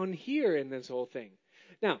way down here in this whole thing?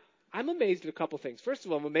 Now, I'm amazed at a couple things. First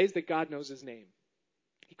of all, I'm amazed that God knows his name.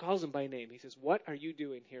 He calls him by name. He says, what are you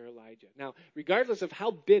doing here, Elijah? Now, regardless of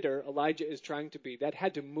how bitter Elijah is trying to be, that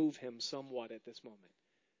had to move him somewhat at this moment.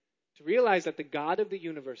 To realize that the God of the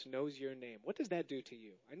universe knows your name. What does that do to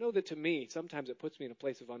you? I know that to me, sometimes it puts me in a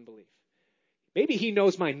place of unbelief. Maybe he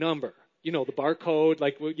knows my number. The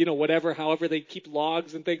barcode, whatever, however they keep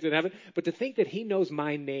logs and things in heaven. But to think that he knows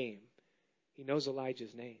my name. He knows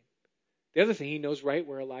Elijah's name. The other thing, he knows right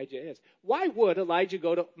where Elijah is. Why would Elijah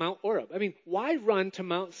go to Mount Oreb? Why run to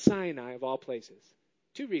Mount Sinai of all places?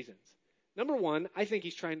 2 reasons. Number 1, I think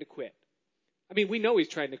he's trying to quit. We know he's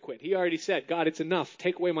trying to quit. He already said, God, it's enough.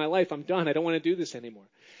 Take away my life. I'm done. I don't want to do this anymore.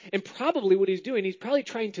 And probably what he's doing, he's probably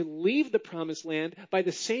trying to leave the promised land by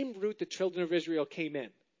the same route the children of Israel came in.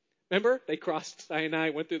 Remember? They crossed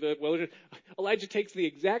Sinai, went through the wilderness. Elijah takes the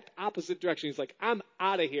exact opposite direction. He's like, I'm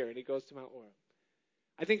out of here. And he goes to Mount Oreb.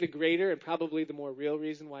 I think the greater and probably the more real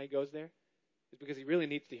reason why he goes there is because he really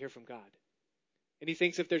needs to hear from God. And he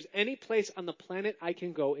thinks if there's any place on the planet I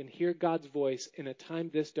can go and hear God's voice in a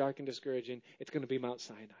time this dark and discouraging, it's going to be Mount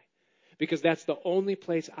Sinai. Because that's the only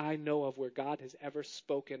place I know of where God has ever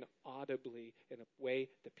spoken audibly in a way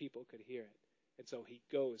that people could hear it. And so he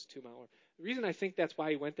goes to Mount Oreb. The reason I think that's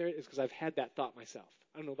why he went there is because I've had that thought myself.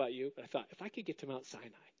 I don't know about you, but I thought, if I could get to Mount Sinai,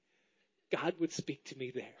 God would speak to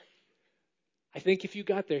me there. I think if you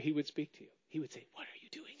got there, he would speak to you. He would say, what are you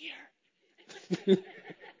doing here?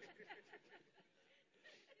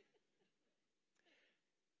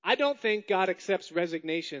 I don't think God accepts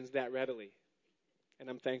resignations that readily, and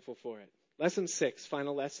I'm thankful for it. Lesson 6,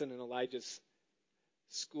 final lesson in Elijah's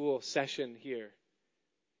school session here,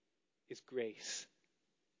 is grace.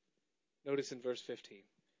 Notice in verse 15,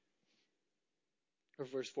 or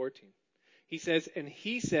verse 14. He says, and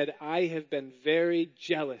he said, I have been very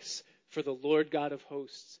jealous for the Lord God of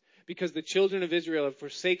hosts, because the children of Israel have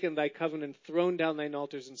forsaken thy covenant, thrown down thine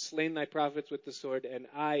altars, and slain thy prophets with the sword, and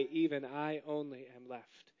I, even I only, am left.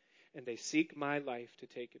 And they seek my life to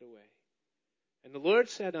take it away. And the Lord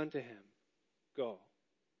said unto him, go,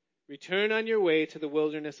 return on your way to the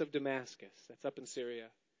wilderness of Damascus. That's up in Syria.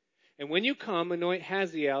 And when you come, anoint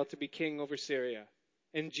Hazael to be king over Syria.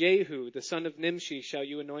 And Jehu, the son of Nimshi, shall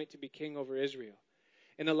you anoint to be king over Israel.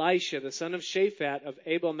 And Elisha, the son of Shaphat of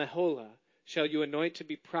Abel Meholah, shall you anoint to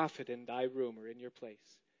be prophet in thy room or in your place.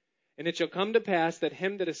 And it shall come to pass that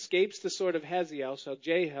him that escapes the sword of Hazael shall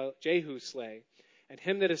Jehu slay, and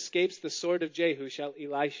him that escapes the sword of Jehu shall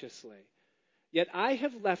Elisha slay. Yet I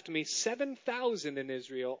have left me 7,000 in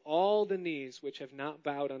Israel, all the knees which have not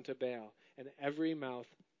bowed unto Baal, and every mouth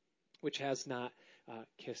which has not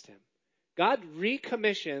kissed him. God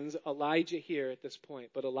recommissions Elijah here at this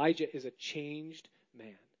point, but Elijah is a changed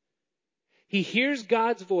man. He hears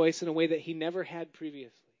God's voice in a way that he never had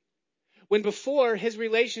previously. When before, his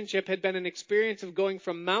relationship had been an experience of going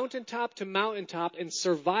from mountaintop to mountaintop and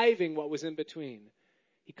surviving what was in between.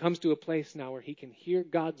 He comes to a place now where he can hear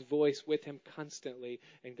God's voice with him constantly,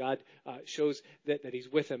 and God shows that he's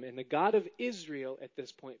with him. And the God of Israel at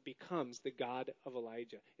this point becomes the God of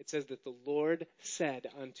Elijah. It says that the Lord said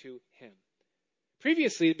unto him.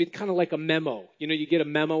 Previously, it'd been kind of like a memo. You know, you get a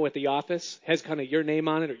memo at the office, has kind of your name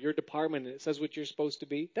on it or your department, and it says what you're supposed to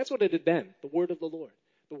be. That's what it had been, the word of the Lord.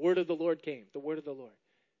 The word of the Lord came, the word of the Lord.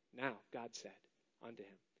 Now, God said unto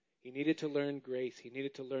him. He needed to learn grace. He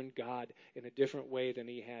needed to learn God in a different way than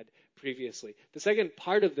he had previously. The second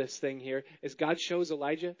part of this thing here is God shows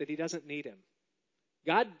Elijah that he doesn't need him.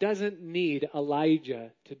 God doesn't need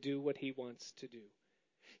Elijah to do what he wants to do.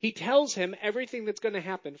 He tells him everything that's going to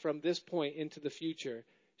happen from this point into the future,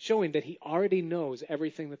 showing that he already knows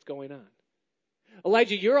everything that's going on.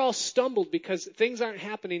 Elijah, you're all stumbled because things aren't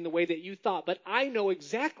happening the way that you thought, but I know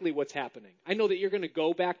exactly what's happening. I know that you're going to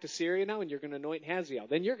go back to Syria now and you're going to anoint Hazael.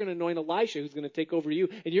 Then you're going to anoint Elisha, who's going to take over you,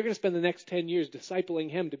 and you're going to spend the next 10 years discipling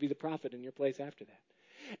him to be the prophet in your place after that.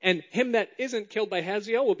 And him that isn't killed by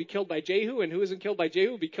Hazael will be killed by Jehu, and who isn't killed by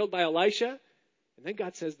Jehu will be killed by Elisha. And then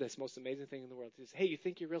God says this most amazing thing in the world. He says, hey, you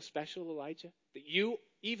think you're real special, Elijah? That you,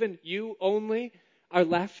 even you only, are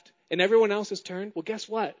left and everyone else has turned? Well, guess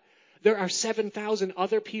what? There are 7,000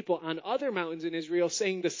 other people on other mountains in Israel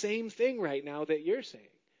saying the same thing right now that you're saying.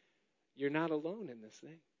 You're not alone in this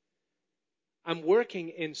thing. I'm working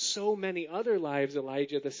in so many other lives,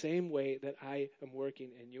 Elijah, the same way that I am working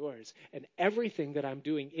in yours. And everything that I'm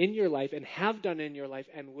doing in your life and have done in your life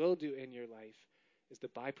and will do in your life is the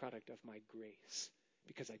byproduct of my grace,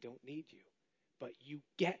 because I don't need you, but you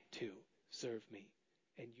get to serve me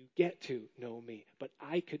and you get to know me. But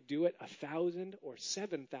I could do it 1,000 or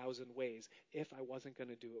 7,000 ways if I wasn't going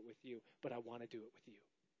to do it with you, but I want to do it with you.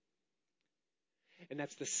 And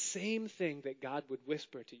that's the same thing that God would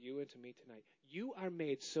whisper to you and to me tonight. You are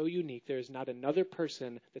made so unique. There is not another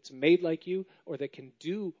person that's made like you or that can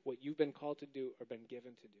do what you've been called to do or been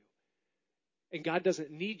given to do. And God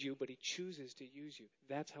doesn't need you, but he chooses to use you.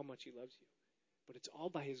 That's how much he loves you. But it's all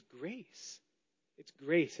by his grace. It's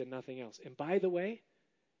grace and nothing else. And by the way,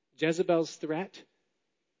 Jezebel's threat,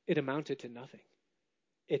 it amounted to nothing.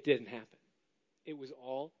 It didn't happen. It was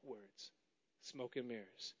all words, smoke and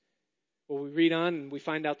mirrors. Well, we read on and we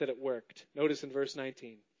find out that it worked. Notice in verse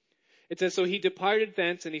 19. It says, so he departed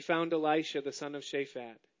thence and he found Elisha, the son of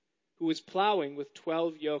Shaphat, who was plowing with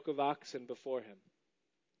 12 yoke of oxen before him.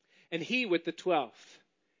 And he with the 12th.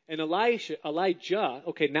 And Elijah,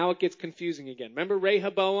 okay, now it gets confusing again. Remember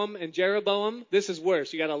Rehoboam and Jeroboam? This is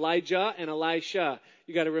worse. You got Elijah and Elisha.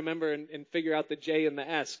 You got to remember and figure out the J and the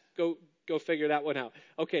S. Go figure that one out.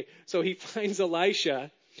 Okay, so he finds Elisha,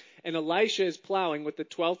 and Elisha is plowing with the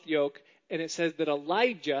 12th yoke, and it says that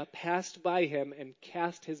Elijah passed by him and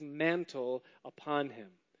cast his mantle upon him.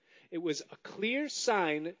 It was a clear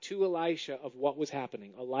sign to Elisha of what was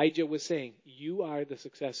happening. Elijah was saying, you are the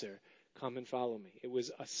successor. Come and follow me. It was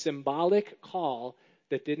a symbolic call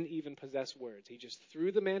that didn't even possess words. He just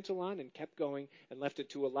threw the mantle on and kept going and left it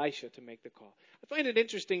to Elisha to make the call. I find it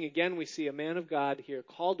interesting. Again, we see a man of God here,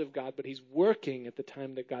 called of God, but he's working at the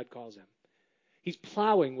time that God calls him. He's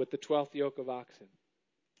plowing with the 12th yoke of oxen.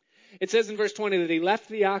 It says in verse 20 that he left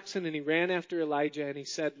the oxen and he ran after Elijah and he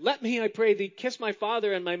said, let me, I pray thee, kiss my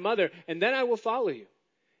father and my mother, and then I will follow you.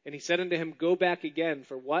 And he said unto him, go back again,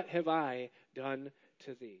 for what have I done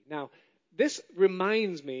to thee? Now, this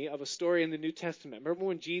reminds me of a story in the New Testament. Remember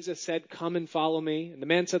when Jesus said, come and follow me? And the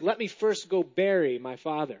man said, let me first go bury my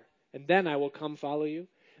father, and then I will come follow you.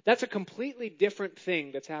 That's a completely different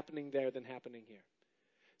thing that's happening there than happening here.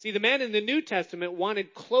 See, the man in the New Testament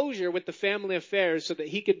wanted closure with the family affairs so that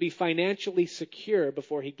he could be financially secure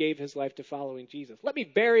before he gave his life to following Jesus. Let me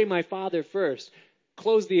bury my father first,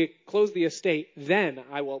 close the estate, then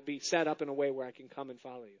I will be set up in a way where I can come and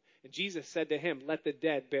follow you. And Jesus said to him, let the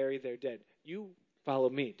dead bury their dead. You follow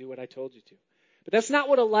me, do what I told you to. But that's not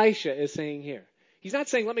what Elisha is saying here. He's not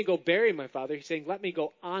saying, let me go bury my father. He's saying, let me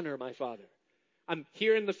go honor my father. I'm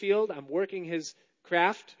here in the field. I'm working his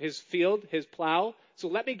craft, his field, his plow. So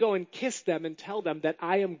let me go and kiss them and tell them that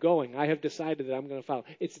I am going. I have decided that I'm going to follow.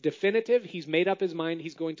 It's definitive. He's made up his mind.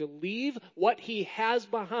 He's going to leave what he has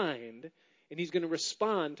behind, and he's going to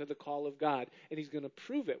respond to the call of God, and he's going to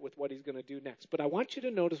prove it with what he's going to do next. But I want you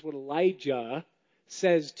to notice what Elijah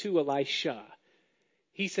says to Elisha.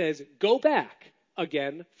 He says, go back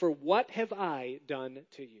again, for what have I done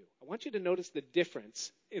to you? I want you to notice the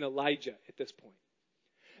difference in Elijah at this point.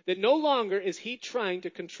 That no longer is he trying to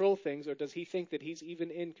control things, or does he think that he's even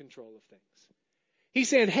in control of things. He's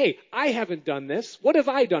saying, hey, I haven't done this. What have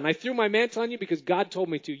I done? I threw my mantle on you because God told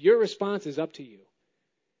me to. Your response is up to you.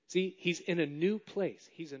 See, he's in a new place.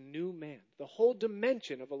 He's a new man. The whole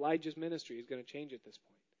dimension of Elijah's ministry is going to change at this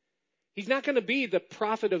point. He's not going to be the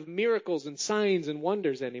prophet of miracles and signs and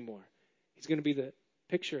wonders anymore. He's going to be the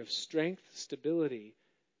picture of strength, stability,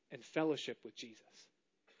 and fellowship with Jesus.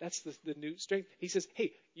 That's the new strength. He says,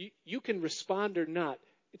 hey, you can respond or not.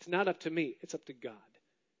 It's not up to me. It's up to God.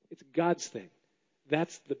 It's God's thing.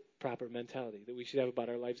 That's the proper mentality that we should have about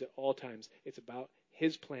our lives at all times. It's about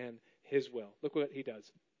his plan, his will. Look what he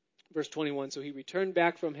does. Verse 21, so he returned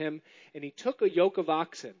back from him, and he took a yoke of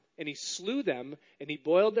oxen, and he slew them, and he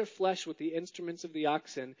boiled their flesh with the instruments of the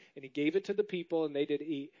oxen, and he gave it to the people, and they did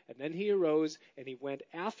eat. And then he arose, and he went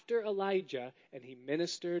after Elijah, and he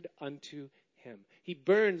ministered unto him. He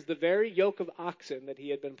burns the very yoke of oxen that he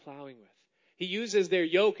had been plowing with. He uses their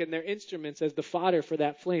yoke and their instruments as the fodder for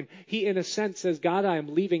that flame. He, in a sense, says, God, I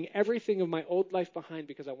am leaving everything of my old life behind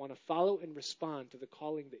because I want to follow and respond to the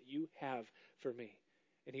calling that you have for me.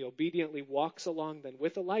 And he obediently walks along then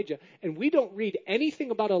with Elijah. And we don't read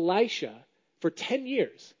anything about Elisha for 10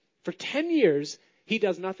 years. For 10 years, he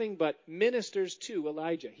does nothing but ministers to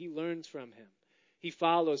Elijah. He learns from him. He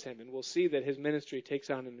follows him. And we'll see that his ministry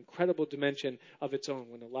takes on an incredible dimension of its own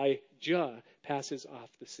when Elijah passes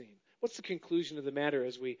off the scene. What's the conclusion of the matter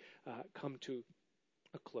as we come to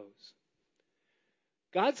a close?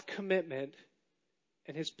 God's commitment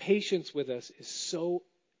and his patience with us is so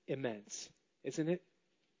immense, isn't it?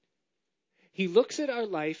 He looks at our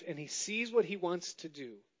life and he sees what he wants to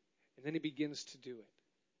do, and then he begins to do it.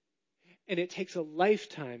 And it takes a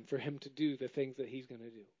lifetime for him to do the things that he's going to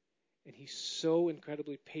do. And he's so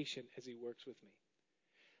incredibly patient as he works with me.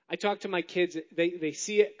 I talk to my kids, they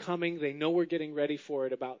see it coming, they know we're getting ready for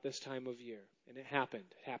it about this time of year. And it happened.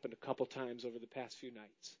 It happened a couple times over the past few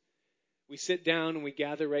nights. We sit down and we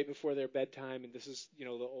gather right before their bedtime, and this is, the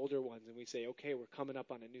older ones, and we say, okay, we're coming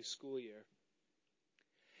up on a new school year.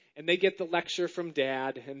 And they get the lecture from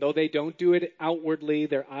Dad, and though they don't do it outwardly,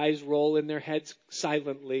 their eyes roll in their heads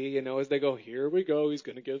silently, as they go, here we go, he's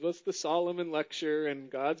going to give us the Solomon lecture, and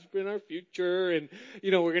God's been our future, and,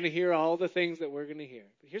 we're going to hear all the things that we're going to hear.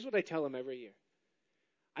 But here's what I tell them every year.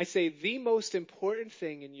 I say, the most important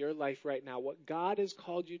thing in your life right now, what God has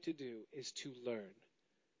called you to do, is to learn.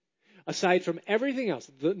 Aside from everything else,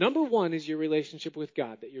 the number one is your relationship with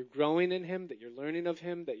God, that you're growing in him, that you're learning of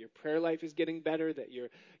him, that your prayer life is getting better, that you're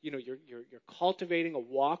cultivating a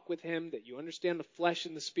walk with him, that you understand the flesh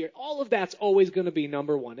and the spirit. All of that's always going to be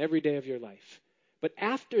number one every day of your life. But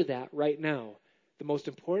after that, right now, the most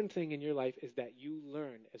important thing in your life is that you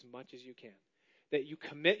learn as much as you can. That you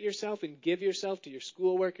commit yourself and give yourself to your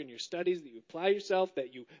schoolwork and your studies, that you apply yourself,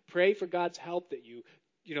 that you pray for God's help, that you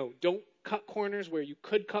don't cut corners where you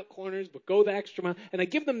could cut corners, but go the extra mile. And I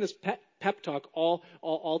give them this pep talk all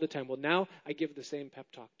the time. Well, now I give the same pep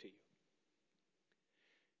talk to you.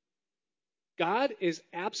 God is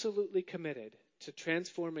absolutely committed to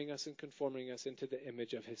transforming us and conforming us into the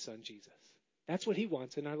image of his son, Jesus. That's what he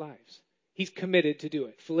wants in our lives. He's committed to do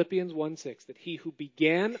it. Philippians 1:6, that he who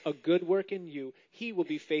began a good work in you, he will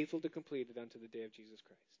be faithful to complete it unto the day of Jesus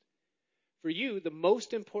Christ. For you, the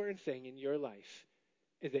most important thing in your life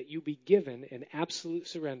is that you be given an absolute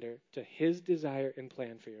surrender to his desire and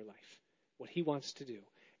plan for your life, what he wants to do,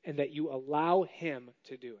 and that you allow him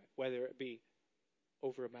to do it, whether it be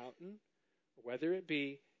over a mountain, or whether it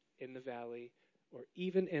be in the valley, or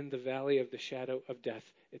even in the valley of the shadow of death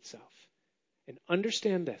itself. And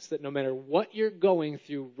understand this, that no matter what you're going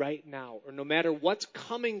through right now, or no matter what's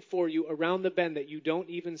coming for you around the bend that you don't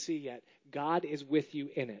even see yet, God is with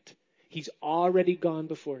you in it. He's already gone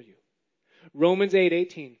before you. Romans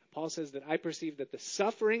 8:18, Paul says that I perceive that the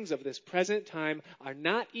sufferings of this present time are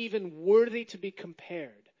not even worthy to be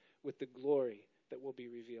compared with the glory that will be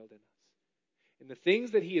revealed in us. And the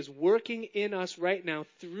things that he is working in us right now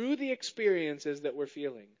through the experiences that we're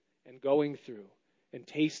feeling and going through and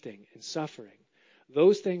tasting and suffering,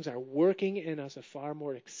 those things are working in us a far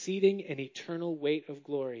more exceeding and eternal weight of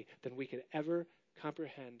glory than we could ever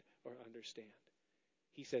comprehend or understand.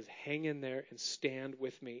 He says, hang in there and stand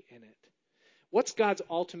with me in it. What's God's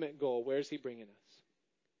ultimate goal? Where is he bringing us?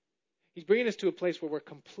 He's bringing us to a place where we're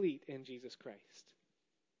complete in Jesus Christ.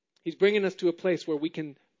 He's bringing us to a place where we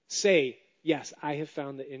can say, yes, I have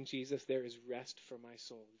found that in Jesus there is rest for my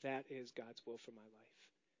soul. That is God's will for my life.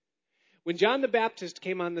 When John the Baptist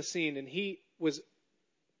came on the scene and he was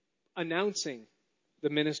announcing the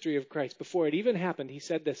ministry of Christ, before it even happened, he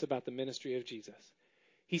said this about the ministry of Jesus.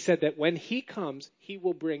 He said that when he comes, he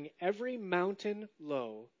will bring every mountain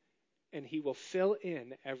low and he will fill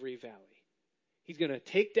in every valley. He's going to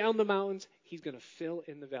take down the mountains. He's going to fill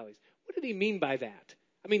in the valleys. What did he mean by that?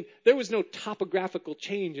 I mean, there was no topographical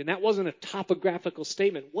change, and that wasn't a topographical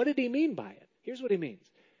statement. What did he mean by it? Here's what he means.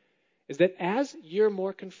 Is that as you're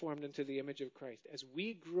more conformed into the image of Christ, as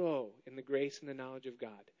we grow in the grace and the knowledge of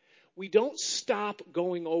God, we don't stop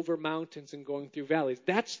going over mountains and going through valleys.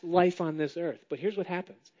 That's life on this earth. But here's what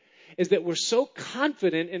happens. Is that we're so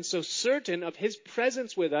confident and so certain of his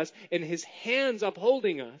presence with us and his hands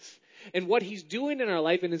upholding us and what he's doing in our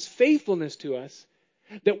life and his faithfulness to us,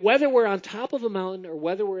 that whether we're on top of a mountain or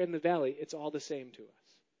whether we're in the valley, it's all the same to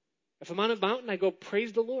us. If I'm on a mountain, I go,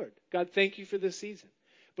 praise the Lord. God, thank you for this season.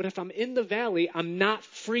 But if I'm in the valley, I'm not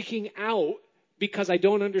freaking out because I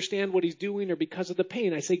don't understand what he's doing or because of the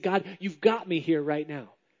pain. I say, God, you've got me here right now.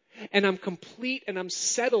 And I'm complete and I'm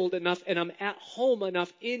settled enough and I'm at home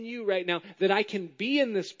enough in you right now that I can be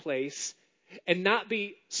in this place and not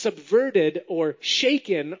be subverted or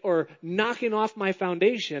shaken or knocking off my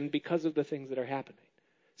foundation because of the things that are happening.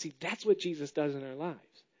 See, that's what Jesus does in our lives.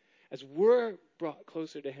 As we're brought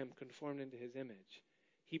closer to him, conformed into his image,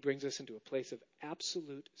 he brings us into a place of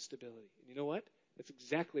absolute stability. And you know what? That's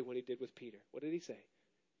exactly what he did with Peter. What did he say?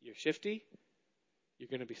 You're shifty, you're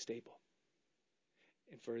going to be stable.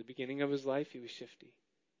 And for the beginning of his life, he was shifty.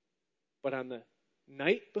 But on the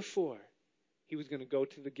night before he was going to go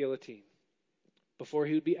to the guillotine, before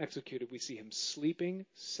he would be executed, we see him sleeping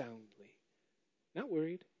soundly. Not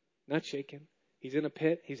worried, not shaken. He's in a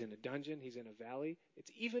pit, he's in a dungeon, he's in a valley.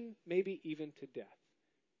 It's maybe even to death.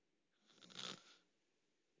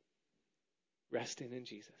 Resting in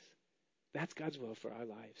Jesus. That's God's will for our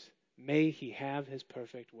lives. May he have his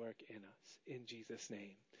perfect work in us. In Jesus'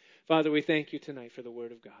 name. Father, we thank you tonight for the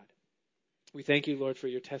word of God. We thank you, Lord, for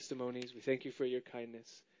your testimonies. We thank you for your kindness.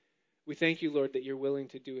 We thank you, Lord, that you're willing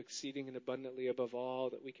to do exceeding and abundantly above all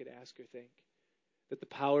that we could ask or think. That the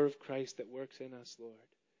power of Christ that works in us, Lord,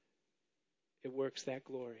 it works that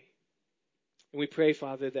glory. And we pray,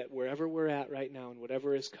 Father, that wherever we're at right now and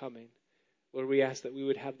whatever is coming, Lord, we ask that we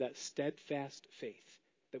would have that steadfast faith,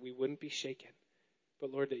 that we wouldn't be shaken,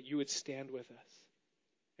 but, Lord, that you would stand with us.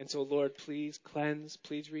 And so, Lord, please cleanse,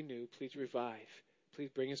 please renew, please revive. Please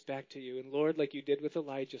bring us back to you. And, Lord, like you did with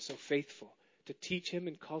Elijah, so faithful to teach him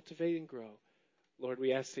and cultivate and grow, Lord,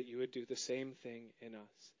 we ask that you would do the same thing in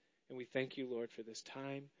us. And we thank you, Lord, for this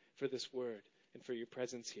time, for this word, and for your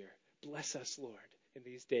presence here. Bless us, Lord, in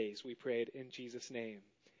these days. We pray it in Jesus' name.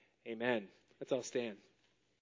 Amen. Let's all stand.